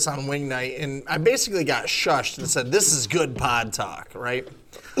about this on Wing Night, and I basically got shushed and said, this is good pod talk, right?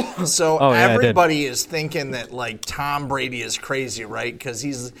 So everybody is thinking that, like, Tom Brady is crazy, right? Because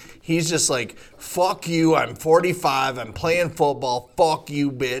he's just like, fuck you, I'm 45, I'm playing football, fuck you,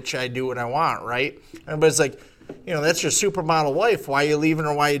 bitch, I do what I want, right? Everybody's like, that's your supermodel wife. Why are you leaving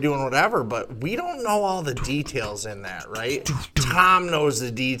her? Why are you doing whatever? But we don't know all the details in that, right? Tom knows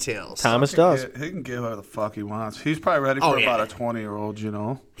the details. Thomas does. He can get whatever the fuck he wants. He's probably ready for about a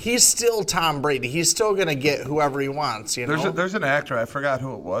 20-year-old, He's still Tom Brady. He's still going to get whoever he wants, There's an actor, I forgot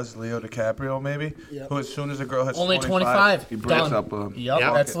who it was, Leo DiCaprio maybe, who as soon as a girl hits only 25, he breaks done. up with him. Yep,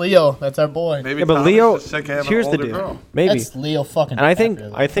 that's Leo. That's our boy. Maybe but Thomas Leo, is sick of having here's an the older deal. girl. Maybe. That's Leo fucking. And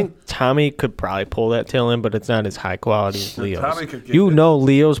I think Tommy could probably pull that tail in, but it's not as high quality as Leo's. Tommy could get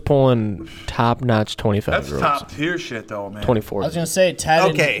Leo's pulling top-notch 25-year-olds. That's top tier shit, though, man. 24. I was gonna say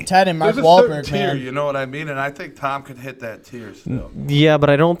Ted and Mark There's a Wahlberg, certain tier, man. you know what I mean? And I think Tom could hit that tier still. Yeah,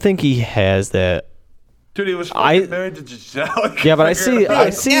 but I don't think he has that. Dude, he was fucking married to Giselle. Yeah, but I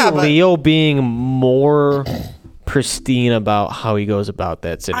see Leo being more pristine about how he goes about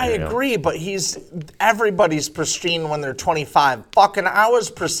that scenario. I agree, but everybody's pristine when they're 25. Fucking, I was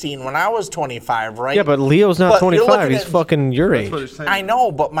pristine when I was 25, right? Yeah, but Leo's not 25. He's fucking your age. I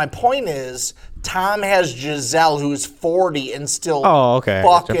know, but my point is, Tom has Giselle, who's 40 and still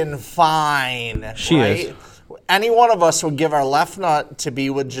fucking fine. She is. Any one of us would give our left nut to be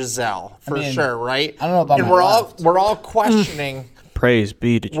with Giselle for sure, right? I don't know about and my we're all questioning. Praise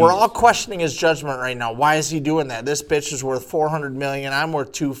be to Jesus. We're all questioning his judgment right now. Why is he doing that? This bitch is worth $400 million. I'm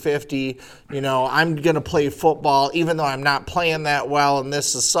worth $250. I'm gonna play football even though I'm not playing that well, and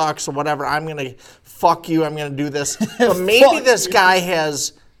this sucks or whatever. I'm gonna fuck you. I'm gonna do this. But maybe this guy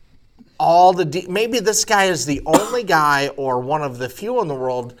has all the. Maybe this guy is the only guy or one of the few in the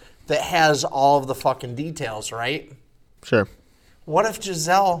world that has all of the fucking details, right? Sure. What if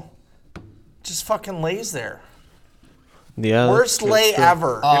Giselle just fucking lays there? Yeah. Worst lay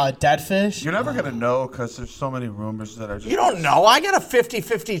ever. Dead fish? You're never going to know because there's so many rumors that are just... You don't know. I got a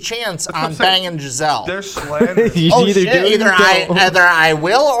 50-50 chance on banging Giselle. They're slandering. Either I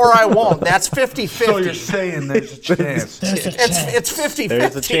will or I won't. That's 50-50. So you're saying there's a chance. It's 50-50.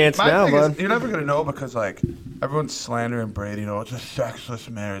 There's a chance now, bud. You're never going to know because, everyone's slandering Brady. It's a sexless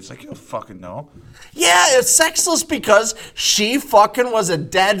marriage. You don't fucking know. Yeah, it's sexless because she fucking was a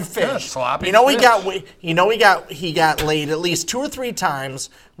dead fish. Yeah, sloppy fish. He got laid at least 2 or 3 times,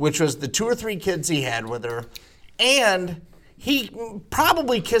 which was the 2 or 3 kids he had with her, and he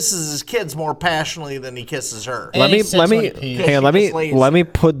probably kisses his kids more passionately than he kisses her. Let me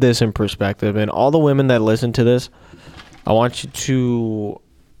put this in perspective, and all the women that listen to this, I want you to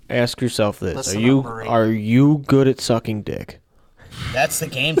ask yourself this: Are you good at sucking dick? That's the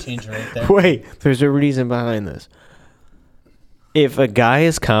game changer right there. Wait, there's a reason behind this. If a guy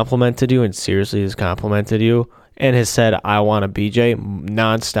has complimented you and seriously has complimented you and has said, I want a BJ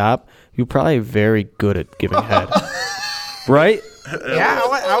nonstop, you're probably very good at giving head. Right? Yeah,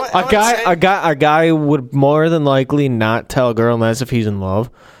 a guy would more than likely not tell a girl unless if he's in love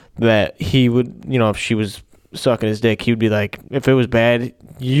that he would, if she was sucking his dick, he would be like, if it was bad,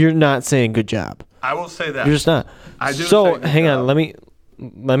 you're not saying good job. I will say that. You're just not. So hang on, let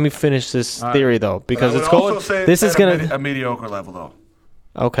me finish this theory though, because it's going. This is gonna a mediocre level though.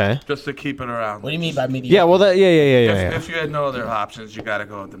 Okay. Just to keep it around. What do you mean by mediocre? Yeah, well, If you had no other options, you got to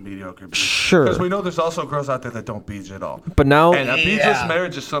go with the mediocre. Sure. Because we know there's also girls out there that don't beach at all. But now, and a beachless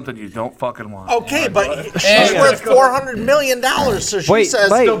marriage is something you don't fucking want. Okay, but she's worth $400 million, so she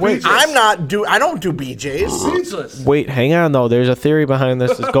says, I don't do BJs. Beachless. Wait, hang on though. There's a theory behind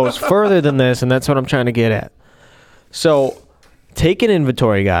this that goes further than this, and that's what I'm trying to get at. So, take an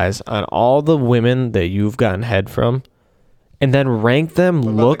inventory, guys, on all the women that you've gotten head from. And then rank them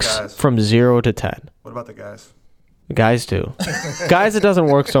looks from 0 to 10. What about the guys? Guys too. Guys it doesn't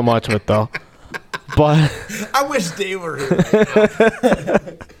work so much with though. But I wish they were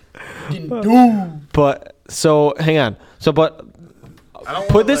here. But so hang on. So but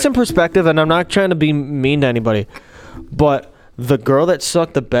put this in perspective, and I'm not trying to be mean to anybody, but the girl that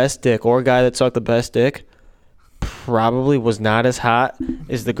sucked the best dick or guy that sucked the best dick probably was not as hot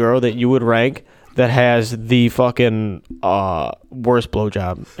as the girl that you would rank that has the fucking worst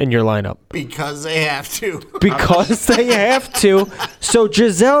blowjob in your lineup. Because they have to. Because they have to. So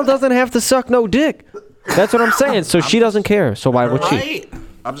Giselle doesn't have to suck no dick. That's what I'm saying. So she doesn't care. So why would she?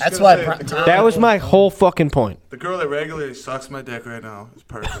 That's why. That was my whole fucking point. The girl that regularly sucks my dick right now is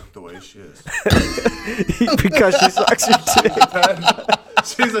perfect the way she is. Because she sucks your dick.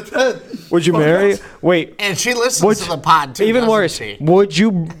 She's a 10. Would you marry? Wait. And she listens to the pod too. Even worse, she? would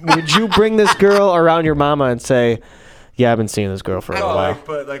you bring this girl around your mama and say, "Yeah, I've been seeing this girl for a while."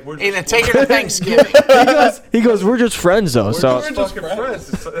 We're And take her to Thanksgiving. He goes, "We're just friends, though." We're just fucking friends.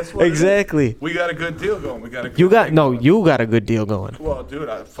 That's what exactly. We got a good deal going. We got a good You got a good deal going. Well, dude,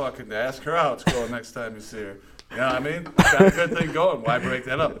 I fucking ask her how it's going next time you see her. You know what I mean? Got a good thing going. Why break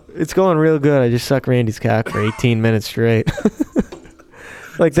that up? It's going real good. I just sucked Randy's cock for 18 minutes straight.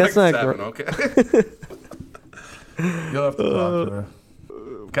 Like, that's like not 7, okay? You'll have to talk to her.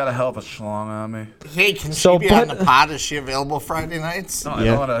 Got a hell of a schlong on me. Hey, can she be on the pod? Is she available Friday nights? No, I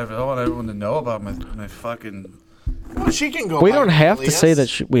don't want everyone to know about my fucking... Well, she can go. We don't have to say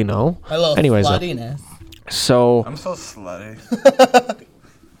that we know. Hello, anyways, so... I'm so slutty.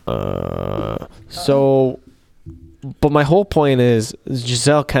 But my whole point is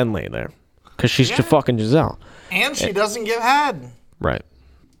Giselle can lay there. Because she's fucking Giselle. And she doesn't give head. Right.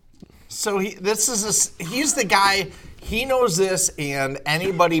 So he's the guy, he knows this and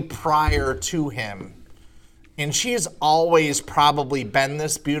anybody prior to him. And she's always probably been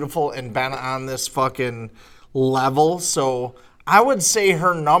this beautiful and been on this fucking level. So I would say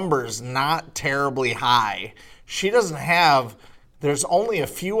her number's not terribly high. She doesn't have, there's only a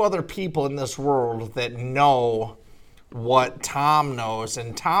few other people in this world that know what Tom knows.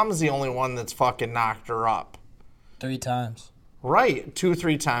 And Tom's the only one that's fucking knocked her up. 3 times. Right,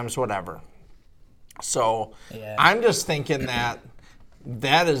 2-3 times, whatever. So I'm just thinking that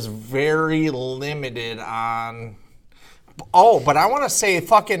is very limited on. Oh, but I want to say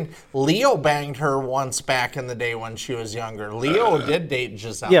fucking Leo banged her once back in the day when she was younger. Leo did date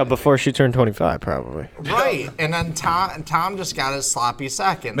Giselle. Yeah, before she turned 25, probably. Right, and then Tom just got his sloppy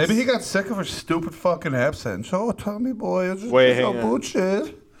seconds. Maybe he got sick of her stupid fucking accent. Oh, Tommy boy, it's just Wait, no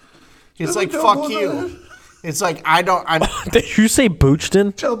bullshit. He's like, fuck you. It's like, Did you say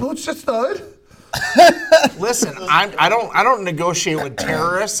Boochton? Joe Booch just died. Listen, I don't negotiate with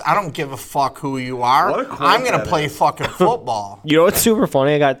terrorists. I don't give a fuck who you are. What a quote I'm gonna that play is. fucking football. You know what's super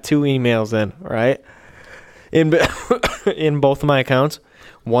funny? I got 2 emails in, right? In both of my accounts.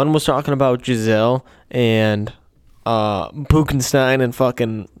 One was talking about Giselle and Buchenstein and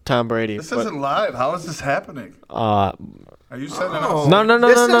fucking Tom Brady. This isn't live. How is this happening? Are you sending No. No.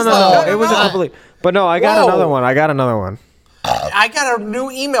 It was a couple. But no, I got another one. I got a new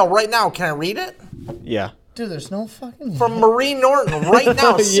email right now. Can I read it? Yeah. Dude, there's no fucking... From Marie Norton right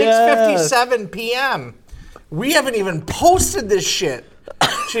now, 6:57 p.m. We haven't even posted this shit.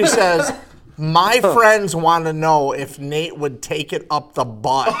 She says, my friends want to know if Nate would take it up the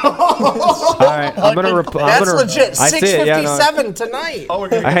butt. All right, I'm gonna reply. That's legit. I see it, 6:57 tonight. Oh, we're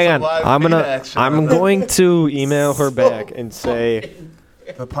gonna get Hang some on. live I'm feedback shit on going to email her back and say,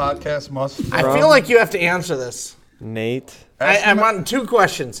 the podcast must. I feel like you have to answer this. Nate. I'm on 2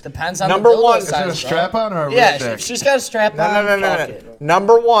 questions. Depends on Number the dildo 1. Is it size, a bro. strap on or a Yeah, wrist deck? if she's got a strap on. No.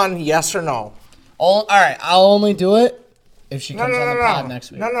 Number 1, yes or no? All right, I'll only do it if she comes on the pod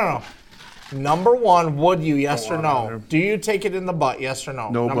next week. No. Number 1, would you, yes or no? Do you take it in the butt, yes or no?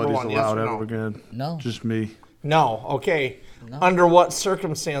 Number Nobody's 1, yes allowed or ever no? again. No. Just me. No, okay. Under what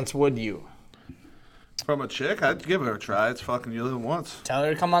circumstance would you? From a chick, I'd give her a try. It's fucking you live once. Tell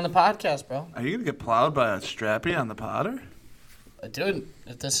her to come on the podcast, bro. Are you gonna get plowed by a strappy on the Potter? Dude,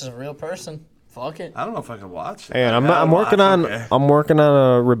 if this is a real person, fuck it. I don't know if I can watch it. Hey, I'm working on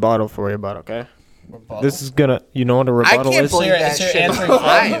a rebuttal for you, bud. Okay. Rebuttal. This is gonna. You know what a rebuttal can't is? believe that Is your shit. answering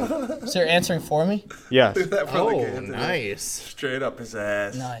for me? Is your answering for me? Yes. Oh, nice. Straight up his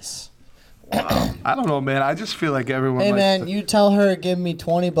ass. Nice. Wow. I don't know, man. I just feel like everyone. Hey, likes man, to- you tell her give me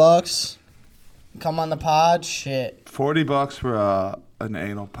 $20. Come on the pod. Shit. $40 for an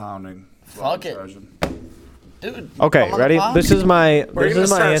anal pounding. Fuck it. Version. Dude. Okay, come on the ready? pod. This is my. We're This going to is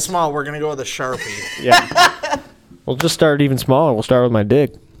my start answer. small. We're going to go with a Sharpie. Yeah. We'll just start even smaller. We'll start with my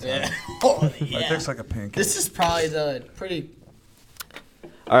dick. Yeah. My dick's like a pink. This is probably the pretty...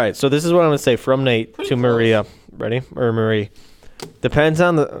 All right, so this is what I'm gonna say from Nate to Maria. Ready? Or Marie. Depends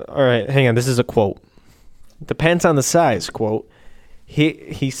on the. All right, hang on. This is a quote. Depends on the size. Quote.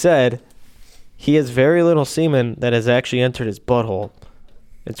 He said, he has very little semen that has actually entered his butthole.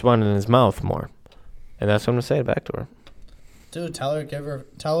 It's running in his mouth more, and that's what I'm gonna say back to her. Dude, tell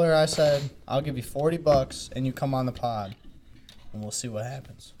her I said I'll give you $40 and you come on the pod, and we'll see what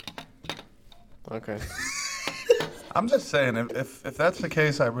happens. Okay. I'm just saying, if that's the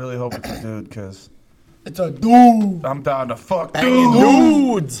case, I really hope it's a dude, because It's a dude. I'm down to fuck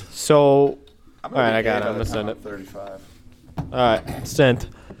Dudes. So, I'm all right, I got it. by I'm the gonna send time it. I'm 35. All right, sent.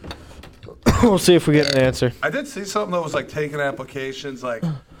 We'll see if we get an answer. I did see something that was like taking applications, like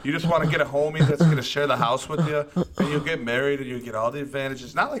You just want to get a homie that's going to share the house with you, and you'll get married, and you'll get all the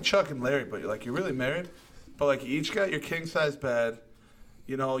advantages. Not like Chuck and Larry, but you're really married. But, like, you each got your king-size bed.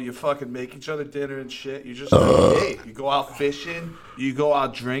 You know, you fucking make each other dinner and shit. You just, hey, you go out fishing. You go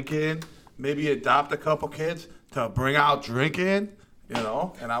out drinking. Maybe you adopt a couple kids to bring out drinking. You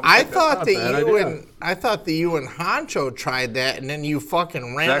know, and I thought that you and Honcho tried that, and then you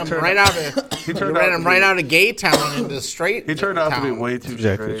fucking ran him right out of gay town into straight. He turned out to be way too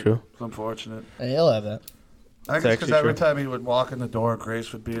straight. True. It's unfortunate. Hey, he'll have that. I think it's because every time he would walk in the door,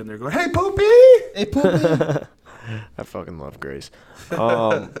 Grace would be in there going, "Hey, Poopy! Hey, Poopy!" I fucking love Grace.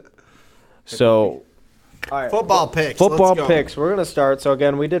 So, all right, football picks. Football picks. We're gonna start. So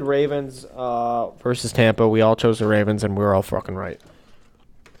again, we did Ravens versus Tampa. We all chose the Ravens, and we were all fucking right.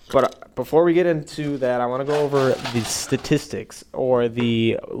 But before we get into that, I want to go over the statistics, or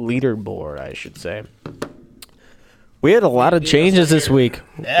the leaderboard, I should say. We had a lot of changes this week.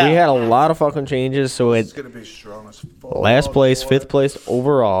 Yeah. We had a lot of fucking changes. So It's it's going to be strong as fuck. last place, 5th place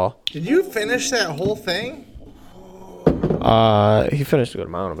overall. Did you finish that whole thing? He finished a good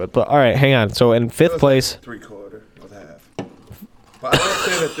amount of it. But all right, hang on. So in 5th place, 3/4 with half. But I will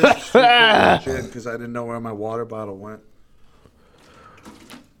say that this is 3/4 gin because I didn't know where my water bottle went.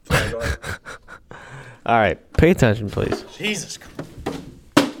 all right, pay attention, please. Jesus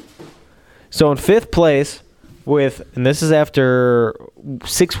Christ. So in 5th place, and this is after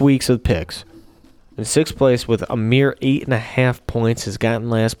 6 weeks of picks, in 6th place with a mere 8.5 points, has gotten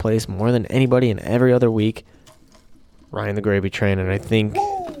last place more than anybody in every other week. Ryan the Gravy Train, and I think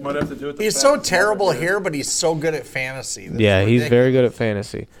Might have to do with the He's fact so that- terrible here, but he's so good at fantasy. That's he's ridiculous. very good at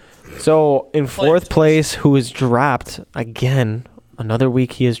fantasy. So in 4th place, who has dropped again another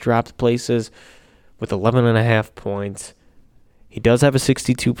week, he has dropped places with 11.5 points. He does have a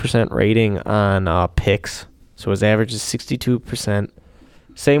 62% rating on picks, so his average is 62%.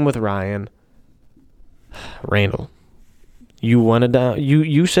 Same with Ryan. Randall, you wanted to,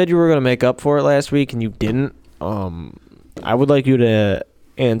 you said you were going to make up for it last week, and you didn't. I would like you to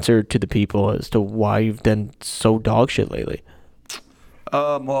answer to the people as to why you've done so dog shit lately.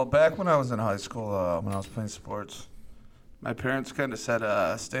 Well, back when I was in high school, when I was playing sports, my parents kind of said,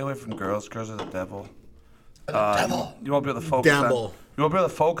 "Stay away from girls. Girls are the devil. Devil. You won't be able to focus on. Devil. You won't be able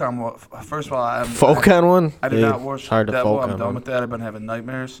to focus on what. First of all, On one? I did Hey, not worship hard the to devil. folk I'm on done one. with that. I've been having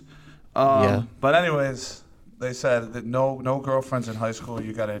nightmares. Yeah. But anyways, they said that no girlfriends in high school.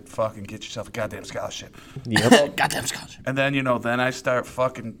 You gotta fucking get yourself a goddamn scholarship. Yep. Goddamn Scotch. And then then I start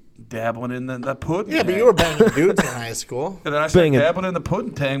fucking dabbling in the pudding. Yeah, but tank. you were banging dudes in high school. And then I started Banging. dabbling in the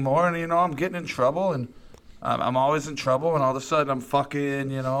pudding tang more, and I'm getting in trouble, and I'm always in trouble, and all of a sudden I'm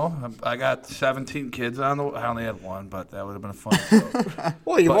fucking, I got 17 kids on the. I only had one, but that would have been a fun story.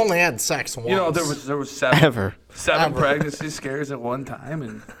 Well, you've only had sex once. there was seven Ever. pregnancy scares at one time,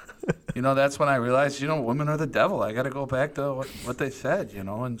 and that's when I realized women are the devil. I got to go back to what they said,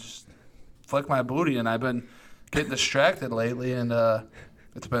 and just flick my booty, and I've been getting distracted lately, and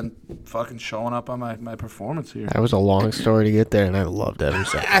it's been fucking showing up on my performance here. That was a long story to get there, and I loved every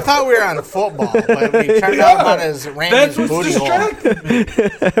second. I thought we were on football, but we turned out about as Randy's That's what's booty hole. distracted me.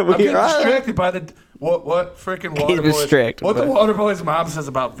 I'm getting distracted by the what freaking water boys. distracted What the by- water boys' mom says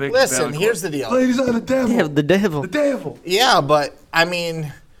about Vic. Listen, Valancourt. here's the deal. Ladies are the devil. Yeah, the devil. The devil. Yeah, but I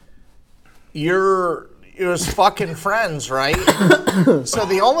mean, it was fucking friends, right? So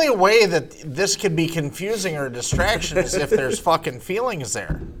the only way that this could be confusing or a distraction is if there's fucking feelings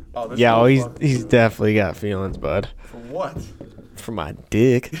there. Oh, this Yeah, is he's definitely got feelings, bud. for what? For my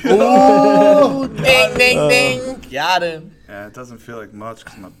dick. Ooh, ding, ding, ding. Got him. Yeah, it doesn't feel like much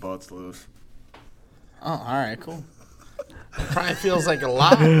because my butt's loose. Oh, all right, cool. Probably feels like a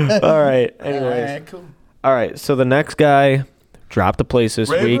lot. All right. All Anyways. right, cool. All right. So the next guy dropped a place this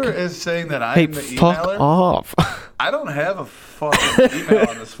week. Raver is saying that Hey, I'm the fuck emailer. off. I don't have a fucking email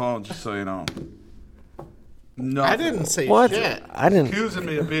on this phone, just so you know. No. I didn't say What? shit. I didn't. Accusing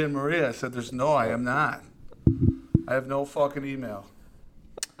me of being Maria. I said, "There's no, I am not. I have no fucking email."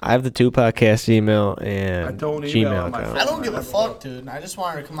 I have the 2 podcast email and I don't email Gmail on my account. I don't give a fuck, dude. I just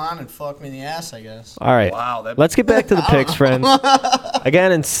wanted to come on and fuck me in the ass, I guess. All right. Wow, that- Let's get back to the picks, friends.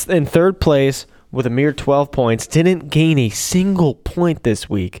 Again, in 3rd place with a mere 12 points, didn't gain a single point this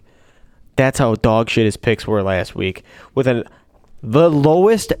week. That's how dog shit his picks were last week. With the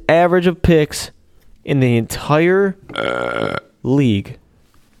lowest average of picks in the entire league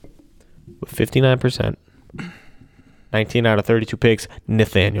with 59%. 19 out of 32 picks,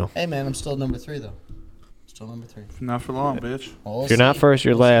 Nathaniel. Hey, man, I'm still number 3, though. Still number 3. Not for long, bitch. We'll If you're not see. first,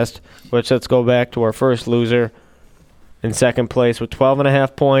 you're last. Which let's go back to our first loser in 2nd place with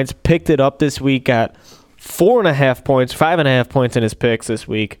 12.5 points. Picked it up this week, got 4.5 points, 5.5 points in his picks this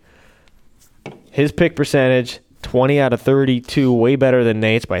week. His pick percentage, 20 out of 32, way better than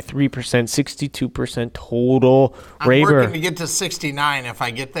Nate's by 3%, 62% total. I'm working to get to 69. If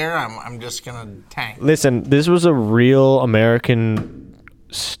I get there, I'm just going to tank. Listen, this was a real American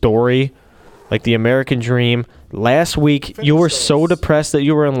story, like the American dream. Last week, you were so depressed that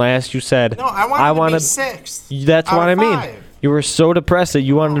you were in last. You said, no, I wanted to be sixth. That's what I mean. 5. You were so depressed that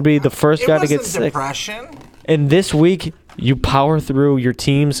you wanted to be the first guy to get sixth. Depression. And this week, you power through your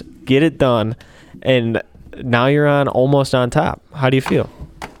teams, get it done, and now you're almost on top. How do you feel?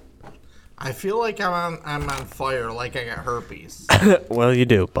 I feel like I'm on fire, like I got herpes. Well, you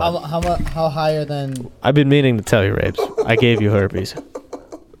do, but How higher than? I've been meaning to tell you, Rabes. I gave you herpes.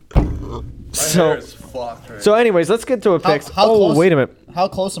 So, anyways, let's get to a picks. Close, wait a minute. How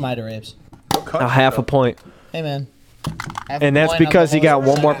close am I to Rapes? A half a point. Hey, man. And that's because he got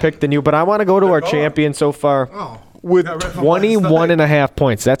one more pick than you. But I want to go to our champion so far with 21.5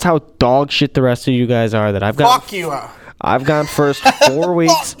 points. That's how dog shit the rest of you guys are. That I've got. Fuck you. I've gone first 4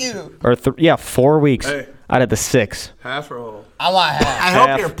 weeks. Fuck you. Or 4 weeks out of the 6. Half roll. I want half.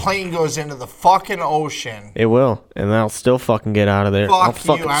 I hope your plane goes into the fucking ocean. It will, and I'll still fucking get out of there. I'll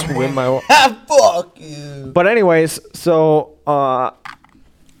fucking swim my way. Fuck you. But anyways, so I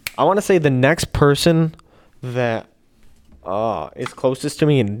want to say the next person that is closest to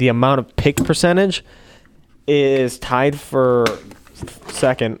me in the amount of pick percentage is tied for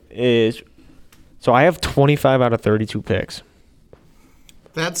second. So I have 25 out of 32 picks.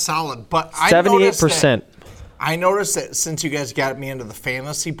 That's solid, but 78%. I noticed that since you guys got me into the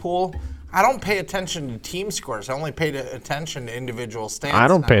fantasy pool, I don't pay attention to team scores. I only pay attention to individual stats. I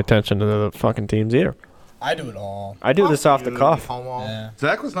don't pay attention to the fucking teams either. I do it all. I do this off the cuff. Yeah.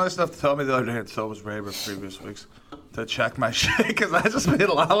 Zach was nice enough to tell me the other day, and so was Raber previous weeks, to check my shit, because I just made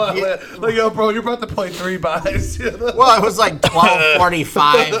a lot of like, yo, bro, you're about to play 3 buys. Well, it was like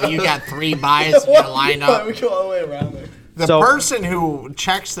 12:45. You got 3 buys in your lineup. We go all the way around there. The person who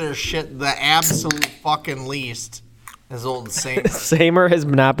checks their shit the absolute fucking least is old Samer. Samer has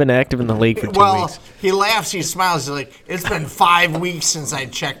not been active in the league for 2 weeks. He laughs, he smiles. He's like, it's been 5 weeks since I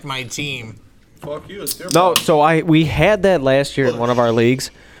checked my team. Fuck you. It's your No, problem. so we had that last year in one of our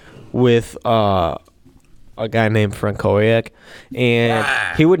leagues with a guy named Frankowiak, and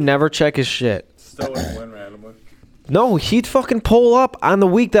he would never check his shit. Still wouldn't win randomly. No, he'd fucking pull up on the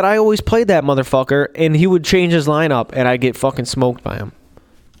week that I always played that motherfucker, and he would change his lineup, and I'd get fucking smoked by him.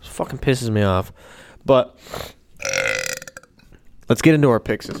 It fucking pisses me off. But let's get into our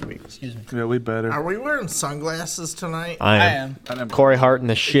picks this week. Excuse me. Yeah, we better. Are we wearing sunglasses tonight? I am. Corey Hart and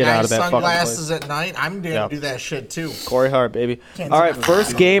the shit out of that fucking place. Sunglasses at night? I'm going to do that shit too. Corey Hart, baby. All right,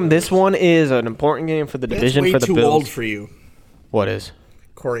 first game. This one is an important game for the division for the Bills. It's way too old for you. What is?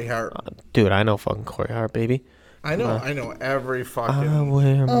 Corey Hart. Dude, I know fucking Corey Hart, baby. I know every fucking. I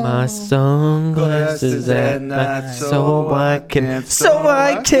wear my sunglasses at night so I can.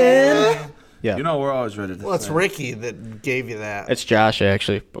 Yeah. You know we're always ready to. Well, it's Ricky that gave you that. It's Josh,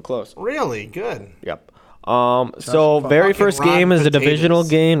 actually, but close. Really good. Yep. So very first Rotten game is a Potatoes. divisional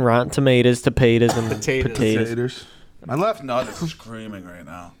game. Rotten Tomatoes, and potatoes. Taters. My left nut is screaming right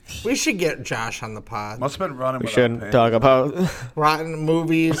now. We should get Josh on the pod. Must have been running. We without shouldn't paying. talk about. Rotten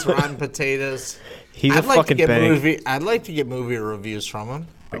movies, Rotten Potatoes. He's a fucking bank. I'd like to get movie reviews from him.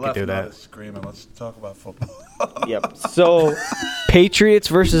 My could left do nut that. is screaming. Let's talk about football. Yep. So, Patriots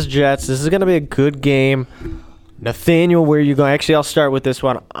versus Jets. This is going to be a good game. Nathaniel, where you go? Actually, I'll start with this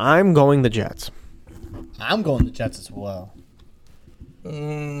one. I'm going the Jets. I'm going the Jets as well.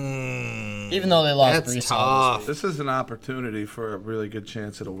 Even though they lost That's Brees tough. This is an opportunity for a really good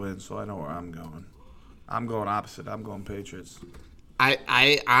chance at a win, so I know where I'm going. I'm going opposite. I'm going Patriots.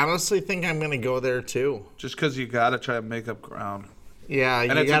 I honestly think I'm going to go there too. Just because you got to try and make up ground. Yeah,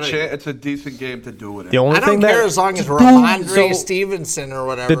 And you it's gotta, it's a decent game to do it in. The only I thing don't care that as long as Ramondre So- Stevenson or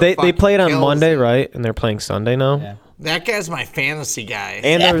whatever. they fucking played on kills Monday, it. right? And they're playing Sunday now. Yeah. That guy's my fantasy guy.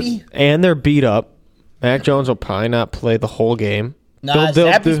 And they're beat up. Mac Jones will probably not play the whole game. Nah, They'll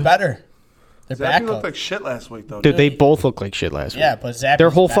Zappy's do- better. They're Zappy back looked up. like shit last week, though. Dude, they both look like shit last week. Yeah, but Zappy's Their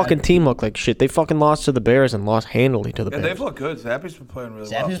whole better. fucking team looked like shit. They fucking lost to the Bears and lost handily to the Yeah, Bears. they've looked good. Zappy's been playing really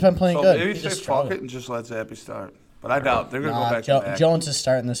well. Zappy's been playing so good. Maybe He say just fuck struggled. it and just let Zappy start. But I doubt they're going to go back to Mac. Jones is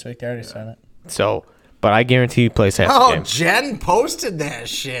starting this week. They already started. So, but I guarantee he plays half the Oh, game. Jen posted that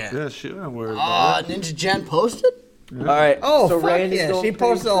shit. Yeah, shit, I'm worried about it. Ninja Jen posted? All right. Oh, so fuck Randy's yeah.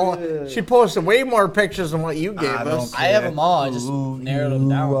 going She posted way more pictures than what you gave I us. don't I have them all. I just narrowed them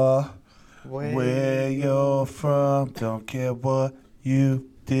down. Where you're from, don't care what you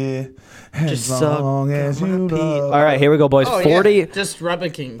did. Just As suck long as you love. All right, here we go, boys. Oh, 40. yeah. Just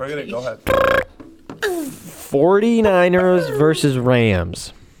replicating. Bring it in, go ahead. 49ers versus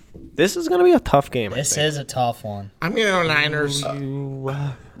Rams. This is going to be a tough game. This is a tough one. I'm going to go Niners.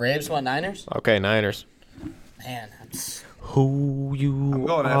 Braves want Niners? Okay, Niners. Man, Who you I'm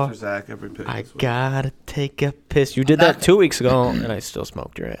going are. after Zach every pick. I this week. gotta take a piss. You did that 2 weeks ago, and I still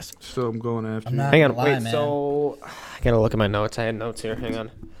smoked your ass. So I'm going after I'm you. not Hang on, gonna lie, wait. man. So I gotta look at my notes. I had notes here. Hang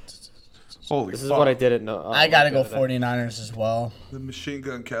on. Holy This is fuck. what I did at no. I gotta go 49ers as well. The Machine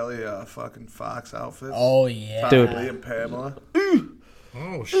Gun Kelly fucking Fox outfit. Oh, yeah. Dude. Lee and Pamela.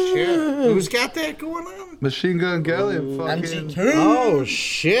 Oh, shit. Who's got that going on? Machine Gun Kelly and fucking... MG2. Oh,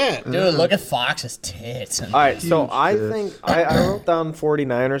 shit. Dude, look at Fox's tits. All right, so Huge I piss. think I wrote down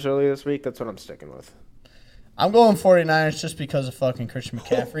 49ers earlier this week. That's what I'm sticking with. I'm going 49ers just because of fucking Christian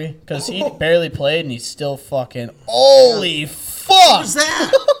McCaffrey. Because he barely played and he's still fucking... Holy fuck! Who's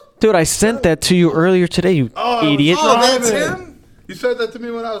that? Dude, I sent that to you earlier today, you idiot. Oh, that's him? You said that to me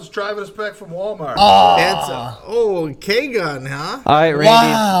when I was driving us back from Walmart. That's K-Gun, huh? All right, Randy.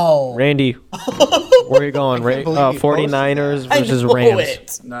 Wow. Randy, where are you going? believe you posted 49ers I versus know Rams.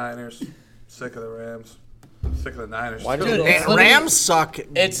 it. Niners. Sick of the Rams. Sick of the Niners. Why too. don't- Dude, it's And literally- Rams suck.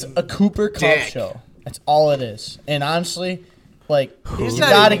 It's a Cooper Cup Dick. show. That's all it is. And honestly, like, He's you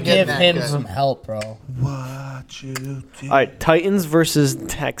not gotta even give getting that him good. some help, bro. What you do. All right, Titans versus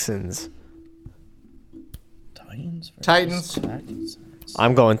Texans. Titans.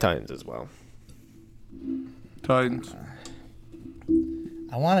 I'm going Titans as well. Titans.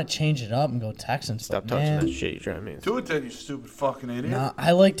 I want to change it up and go Texans. Stop but touching man, that shit. You trying me? Do it then, you stupid fucking idiot. nah,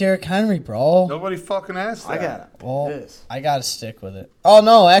 I like Derrick Henry, bro. Nobody fucking asked that. Well, I gotta stick with it. Oh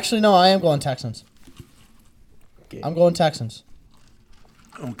no, actually no, I am going Texans. I'm going Texans.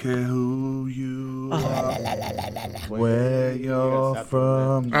 I don't care who you are, where you're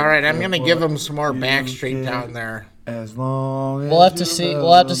from. All right, I'm going to give him some more Backstreet down there. As long as We'll have to you see. love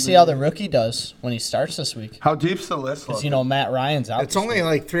We'll have to see how the me. rookie does when he starts this week. How deep's the list? Because you know Matt Ryan's out. It's only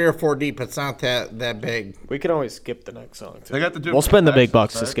like 3 or 4 deep. It's not that big. We can always skip the next song, too. They got to do. We'll spend the big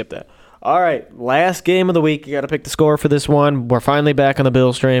bucks to skip that. All right, last game of the week. You got to pick the score for this one. We're finally back on the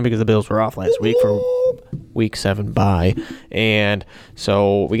Bills train because the Bills were off last week for week 7 bye. And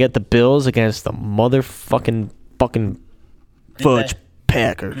so we get the Bills against the motherfucking Fudge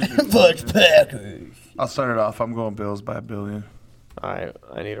Packers. Fudge Packers. I'll start it off. I'm going Bills by $1 billion. All right,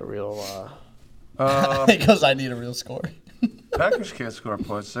 I need a real... Because I need a real score. Packers can't score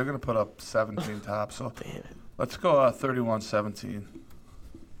points. They're going to put up 17 tops. So let's go 31-17.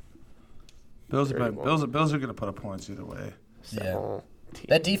 Bills are going to put up points either way. Yeah.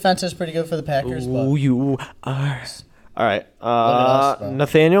 That defense is pretty good for the Packers, but Who you are. All right, us, bro.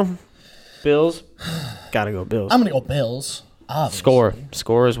 Nathaniel, Bills. Got to go Bills. I'm gonna go Bills. Obviously.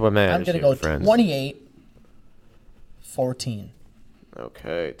 Score is what matters. I'm gonna here, go friends. 28-14.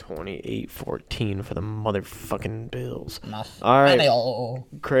 Okay, 28-14 for the motherfucking Bills. Nah. All right. Oh.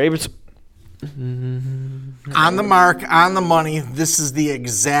 Crabes. On the mark, on the money. This is the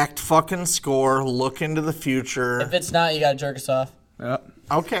exact fucking score. Look into the future. If it's not, you gotta jerk us off. Yep.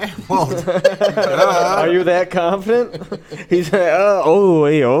 Okay, well, Are you that confident? He's like,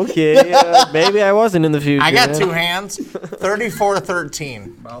 okay. Maybe I wasn't in the future. I got man. 2 hands.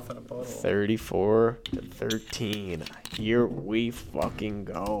 34-13. Mouth in a bottle. 34-13. Here we fucking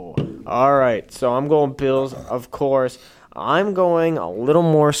go. All right, so I'm going Bills, of course. I'm going a little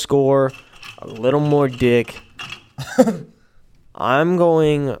more score, a little more dick. I'm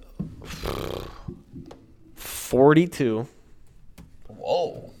going 42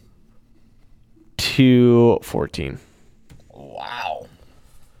 Whoa. to 14. Wow.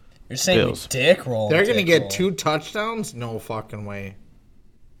 You're saying Bills. we dick roll. They're going to dick get roll. 2 touchdowns? No fucking way.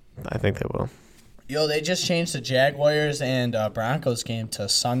 I think they will. Yo, they just changed the Jaguars and Broncos game to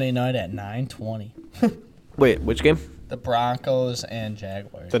Sunday night at 9:20. Wait, which game? The Broncos and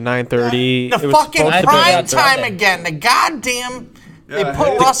Jaguars. The 9:30. The It was fucking supposed to be prime on time Sunday. again. The goddamn... They I put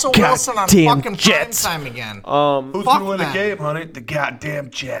hate Russell Wilson on goddamn fucking Jets. prime time again. Who's Fuck going to win the that. game, honey? The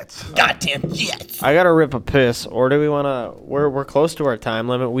goddamn Jets. Goddamn Jets. I gotta rip a piss, or do we want to? We're close to our time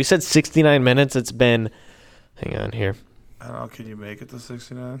limit. We said 69 minutes. It's been, hang on here, I don't know. Can you make it to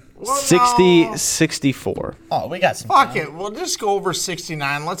 69? Well, 60, no. 64. Oh, we got some. Fuck it. We'll just go over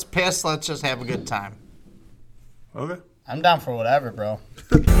 69. Let's piss. Let's just have a good time. Okay. I'm down for whatever, bro.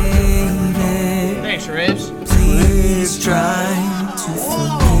 Thanks, Raves. Please try to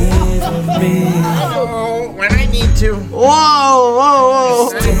forgive me. Oh, when I need to. Whoa.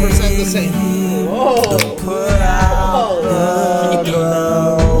 90% the same. Put out the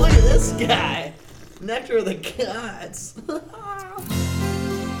glow. Look at this guy. Nectar of the gods.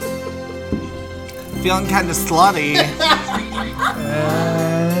 Feeling kind of slutty.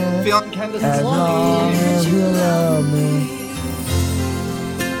 feeling kind of slutty. As you love me.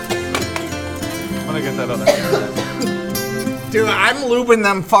 I'm gonna get that other. Dude, I'm lubing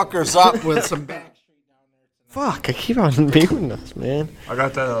them fuckers up with some Backstreet down there. Fuck, I keep on muting us, man. I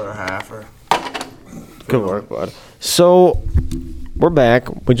got that other halfer. Good work, bud. So, we're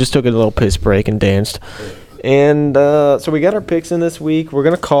back. We just took a little piss break and danced. And so we got our picks in this week. We're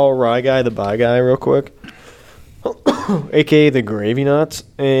going to call Rye Guy the Bye Guy real quick. A.K.A. the Gravy Nuts.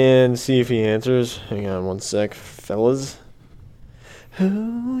 And see if he answers. Hang on one sec, fellas.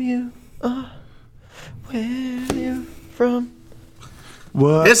 Who you are, where you from.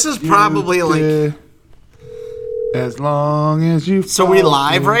 What This is probably like... As long as you. So we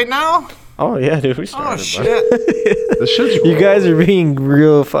live right now? Oh, yeah, dude, we started. Oh, bud. shit. The shit's You guys are being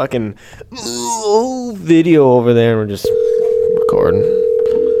real fucking video over there, and we're just recording.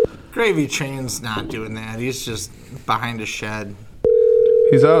 Gravy Train's not doing that. He's just behind a shed.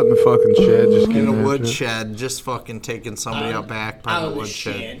 He's out in the fucking shed, just In getting a after wood it. shed, just fucking taking somebody out back behind the wood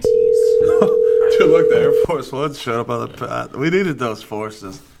shed. Dude, look, the Air Force One showed up on the path. We needed those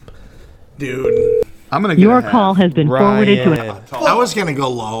forces. Dude, I'm gonna get Your a half. call has been forwarded to Ryan. I was going to go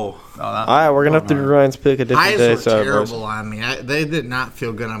low. All right, we're going to have to do Ryan's pick a different Eyes day. were Sorry, boys. terrible on me. They did not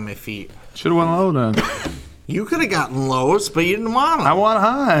feel good on my feet. Should have went low then. You could have gotten lows, but you didn't want I them. want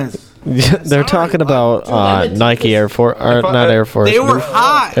highs. They're talking about Nike Air Force, or not Air Force. They were New-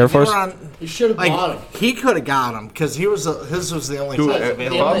 hot. Air They Force? were on- You should have bought Like, them. he could have got them because his was the only Dude, size if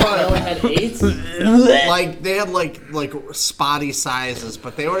available. I only had 8. Like they had like spotty sizes,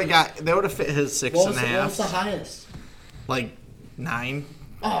 but they would have fit his 6.5. What's the highest? Like 9.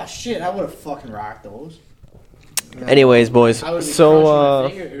 Oh shit! I would have fucking rocked those. Anyways, boys. I would be So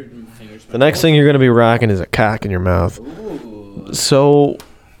fingers, the next thing you're going to be rocking is a cock in your mouth. Ooh, So,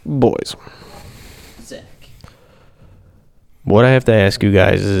 boys, sick. what I have to ask you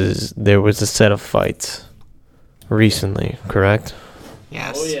guys is there was a set of fights recently, correct?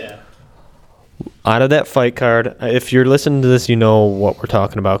 Yes. Oh yeah. Out of that fight card, if you're listening to this, you know what we're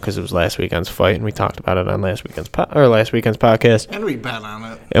talking about because it was last weekend's fight, and we talked about it on last weekend's podcast, And we bet on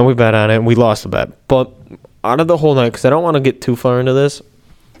it. and we bet on it, and we lost the bet. But out of the whole night, because I don't want to get too far into this,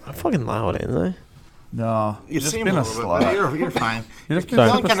 I'm fucking loud, ain't I? No, You you're just seem being a a little bit, but slut. you're fine. You're just You're being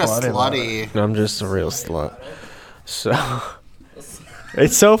feeling kind of slutty. slutty. I'm just a real slut. So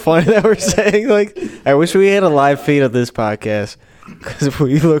it's so funny that we're saying like I wish we had a live feed of this podcast because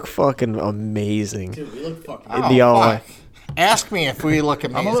we look fucking amazing. Dude, we look fucking. In the all fuck. Ask me if we look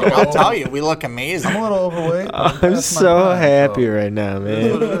amazing. little I'll tell you, we look amazing. I'm a little overweight. I'm so happy right now,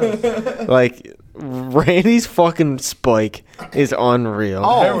 man. Like Randy's fucking spike is unreal.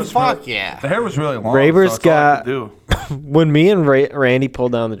 Oh, was fuck really- yeah. The hair was really long. Raber's so it's all I got- could do. When me and Randy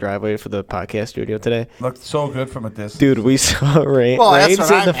pulled down the driveway for the podcast studio today, Looked so good from a distance. dude, we saw Randy. Well, that's Randy's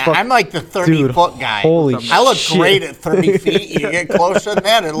what in the I'm like the 30-foot guy. Holy I look shit. great at 30 feet. You get closer than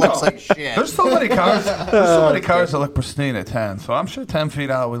that, it looks like shit. There's so many cars. There's so many cars that look pristine at 10. So I'm sure 10 feet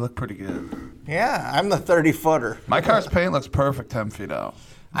out we look pretty good. Yeah, I'm the 30-footer. My car's paint looks perfect 10 feet out.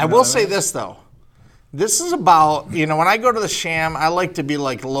 I will say this, though. This is about, when I go to the Sham, I like to be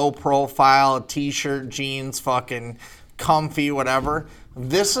like low profile, t-shirt, jeans, fucking comfy, whatever.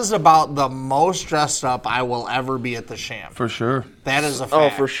 This is about the most dressed up I will ever be at the Sham. For sure. That is a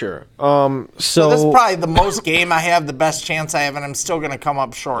fact. Oh, for sure. So So this is probably the most game I have, the best chance I have, and I'm still going to come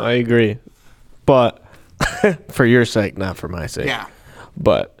up short. I agree, but for your sake, not for my sake. Yeah.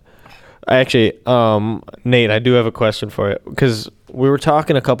 But actually, Nate, I do have a question for you because we were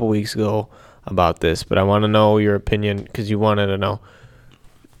talking a couple weeks ago about this, but I want to know your opinion because you wanted to know.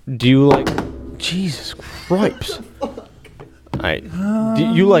 Do you like? Jesus Christ!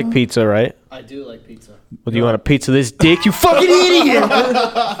 Do you like pizza, right? I do like pizza. Well, do you want a pizza this dick? You fucking idiot!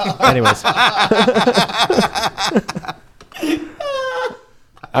 Anyways.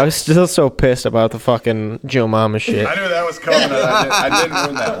 I was still so pissed about the fucking Joe Mama shit. I knew that was coming. And I didn't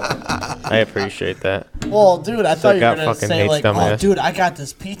ruin that one. I appreciate that. Well, dude, I thought you got were gonna fucking say hates like, dumbass. "Oh, dude, I got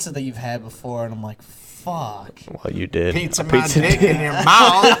this pizza that you've had before," and I'm like, "Fuck." Well, you did. Pizza my dick in your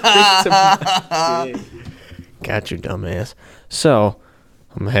mouth. Got you, dumbass. So,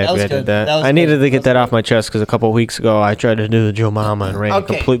 I'm happy was I did good. that. That was I needed good. to get that off my chest because a couple weeks ago I tried to do the Joe Mama and Randy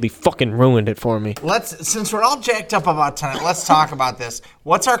Okay. completely fucking ruined it for me. Since we're all jacked up about tonight, let's talk about this.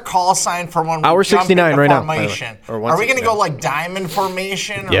 What's our call sign for when we Hour jump 69 into right now, by the way. formation? Or Are we going to 169. go like diamond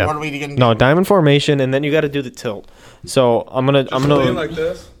formation, or Yeah. what are we going to do? No, diamond formation, and then you got to do the tilt. So I'm gonna. Lean like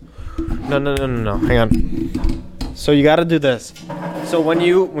this. No. Hang on. So you got to do this. So when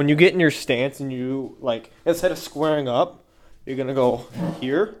you get in your stance and you like instead of squaring up, you're gonna go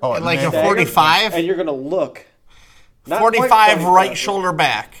here. Oh, Like a man. 45? And you're gonna look. Not quite 45 45, right shoulder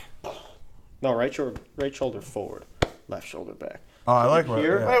back. No, right shoulder forward, left shoulder back. Oh, I like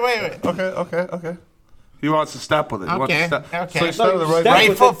Here? Yeah. Wait. Okay. He wants to step with it. He wants to step. Okay. So you step with the right Right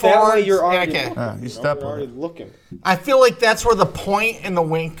foot. foot forward. You're already, Okay. You step you're with already it. looking. I feel like that's where the point and the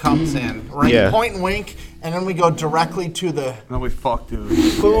wink comes in, right? Yeah. Point and wink, and then we go directly to the No, we fuck, dude.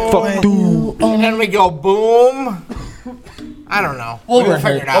 boom, Fuck, dude. and then we go boom. I don't know. We'll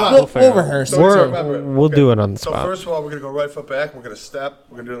figure it out. We'll rehearse. We'll do it on the So spot. first of all, we're gonna go right foot back. We're gonna step.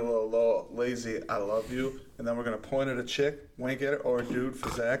 We're gonna do a little lazy "I love you," and then we're gonna point at a chick, wink at her, or a dude for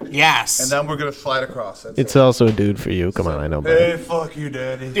Zach. Yes. And then we're gonna slide across. That's It's it. also a dude for you. Come on, I know. Hey, fuck you,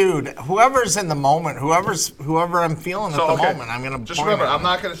 daddy. Dude, whoever's in the moment, whoever I'm feeling at the moment, I'm gonna just point remember, at. I'm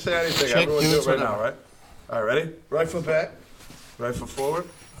not gonna say anything. Chick, Everyone do dudes, it right whatever. now, right? All right, ready? Right foot back, right foot forward.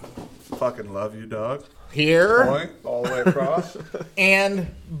 Fucking love you, dog. Here Point all the way across. and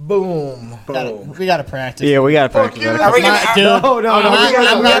boom. Boom. We gotta practice. Yeah, we gotta practice. you. that. Are we gonna, Dude, No, I'm not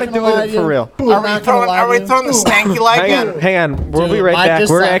we gotta gonna do lie it to for you. real. are we throwing the stanky leg in? Hang on. We'll be Dude, right my back.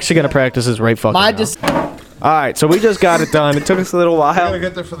 We're dyslex- actually gonna practice this right fucking My now. just. All right, so we just got it done. It took us a little I gotta while.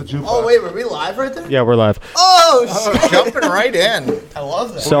 get there for the jukebox. Oh wait, were we live right there? Yeah, we're live. Oh shit! Jumping right in. I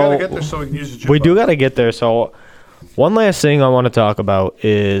love that. We gotta So get there so we can use the jukebox. we do gotta get there. So one last thing I want to talk about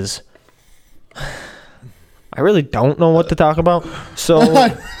is I really don't know what to talk about. So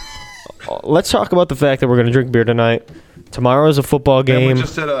let's talk about the fact that we're gonna drink beer tonight. Tomorrow is a football And game. we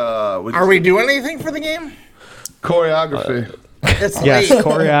just did a Are we doing anything for the game? choreography. It's Yes, late.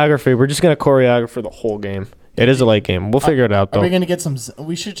 choreography. We're just gonna choreograph for the whole game. It is a late game. We'll figure it out Are we though. gonna get some?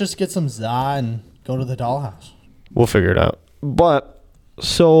 We should just get some za and go to the dollhouse. We'll figure it out. But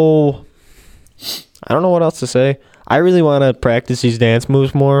so I don't know what else to say. I really want to practice these dance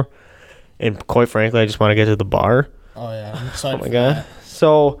moves more, and quite frankly, I just want to get to the bar. Oh yeah, I'm excited. Oh my for god! that.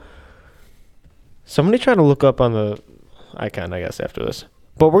 So somebody try to look up on the icon, I guess, after this.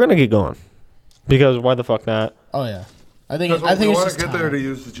 But we're gonna get going because why the fuck not? Oh yeah, I think Because I think we it's want just to get there time. to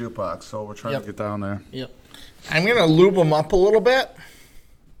use the jukebox, so we're trying Yep. to get down there. Yep. I'm gonna lube them up a little bit.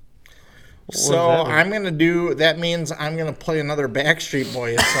 does So that mean? I'm gonna do. That means I'm gonna play another Backstreet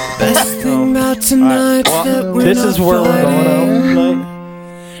Boys song. Thing about tonight that we're This not is where we're going out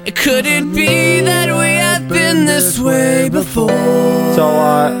tonight. Could it be that we have been this way before?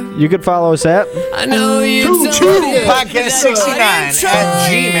 So you could follow us at I know you don't think Podcast that 69 I'm at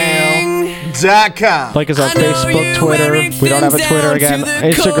trying. gmail.com. like us on I know Facebook, you Twitter. wearing We don't have a things Twitter down again. to the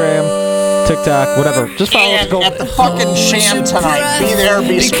Instagram, TikTok, whatever. Just follow us. And Go. at the fucking Sham tonight. Be there,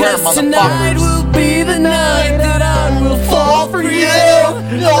 be square, Because tonight motherfuckers. will be the night that I will fall for you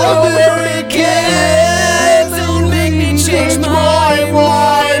over again. Don't make me change my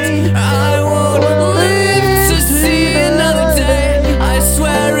mind. I won't live to see another day. I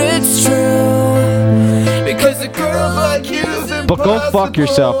swear it's true. Because a girl like you is But go fuck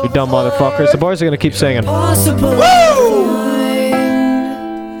yourself, you dumb motherfuckers. The boys are gonna keep singing. impossible.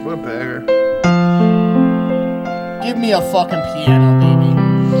 What a bagger. Give me a fucking piano, baby.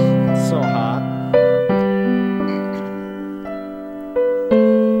 So hot.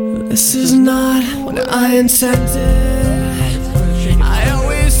 This is not what I intended. I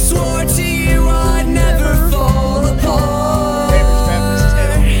always swore to you I'd never fall apart.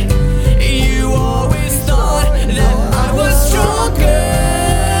 You always thought that I was stronger.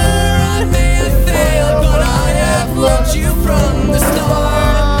 I may have failed, but I have loved you from the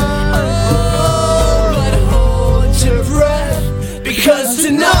start. Oh, but hold your breath, because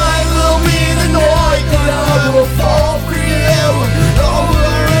tonight will be the night that I will fall for you over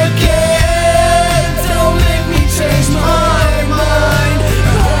again. Don't make me change my mind.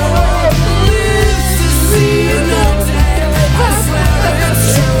 I won't live to see another day. I swear it's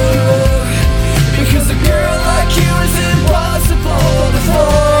true. Because a girl like you is impossible to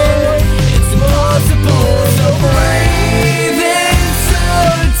find. It's impossible, so breathe in so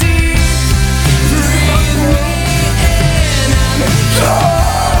deep. Breathe me in and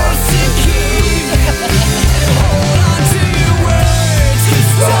close to keep. Hold on to your words, 'cause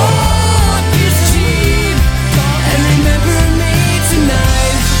talk is cheap. And remember me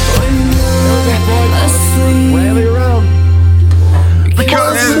tonight when you're asleep.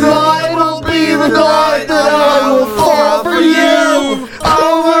 Because tonight will be the night that I will fall for you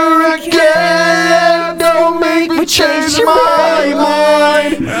over again. Don't make me change my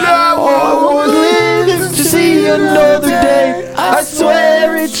mind. I won't live to see another day. I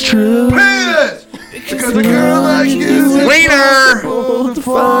swear it's true. Because a girl like you is Wiener! impossible to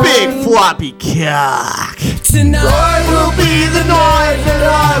find. Big floppy cock. Tonight Tonight will be the night that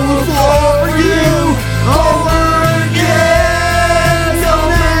I will fall for you over again.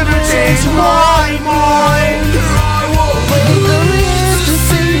 Don't ever change my mind. I won't live to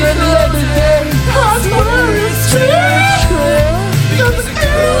see another day.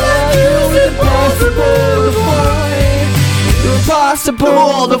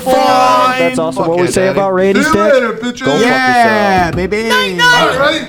 impossible to find. That's also Fuck what we yeah, say Daddy. about Randy See you Stick. later, bitches. Go fuck yourself. Yeah, baby. All right, ready?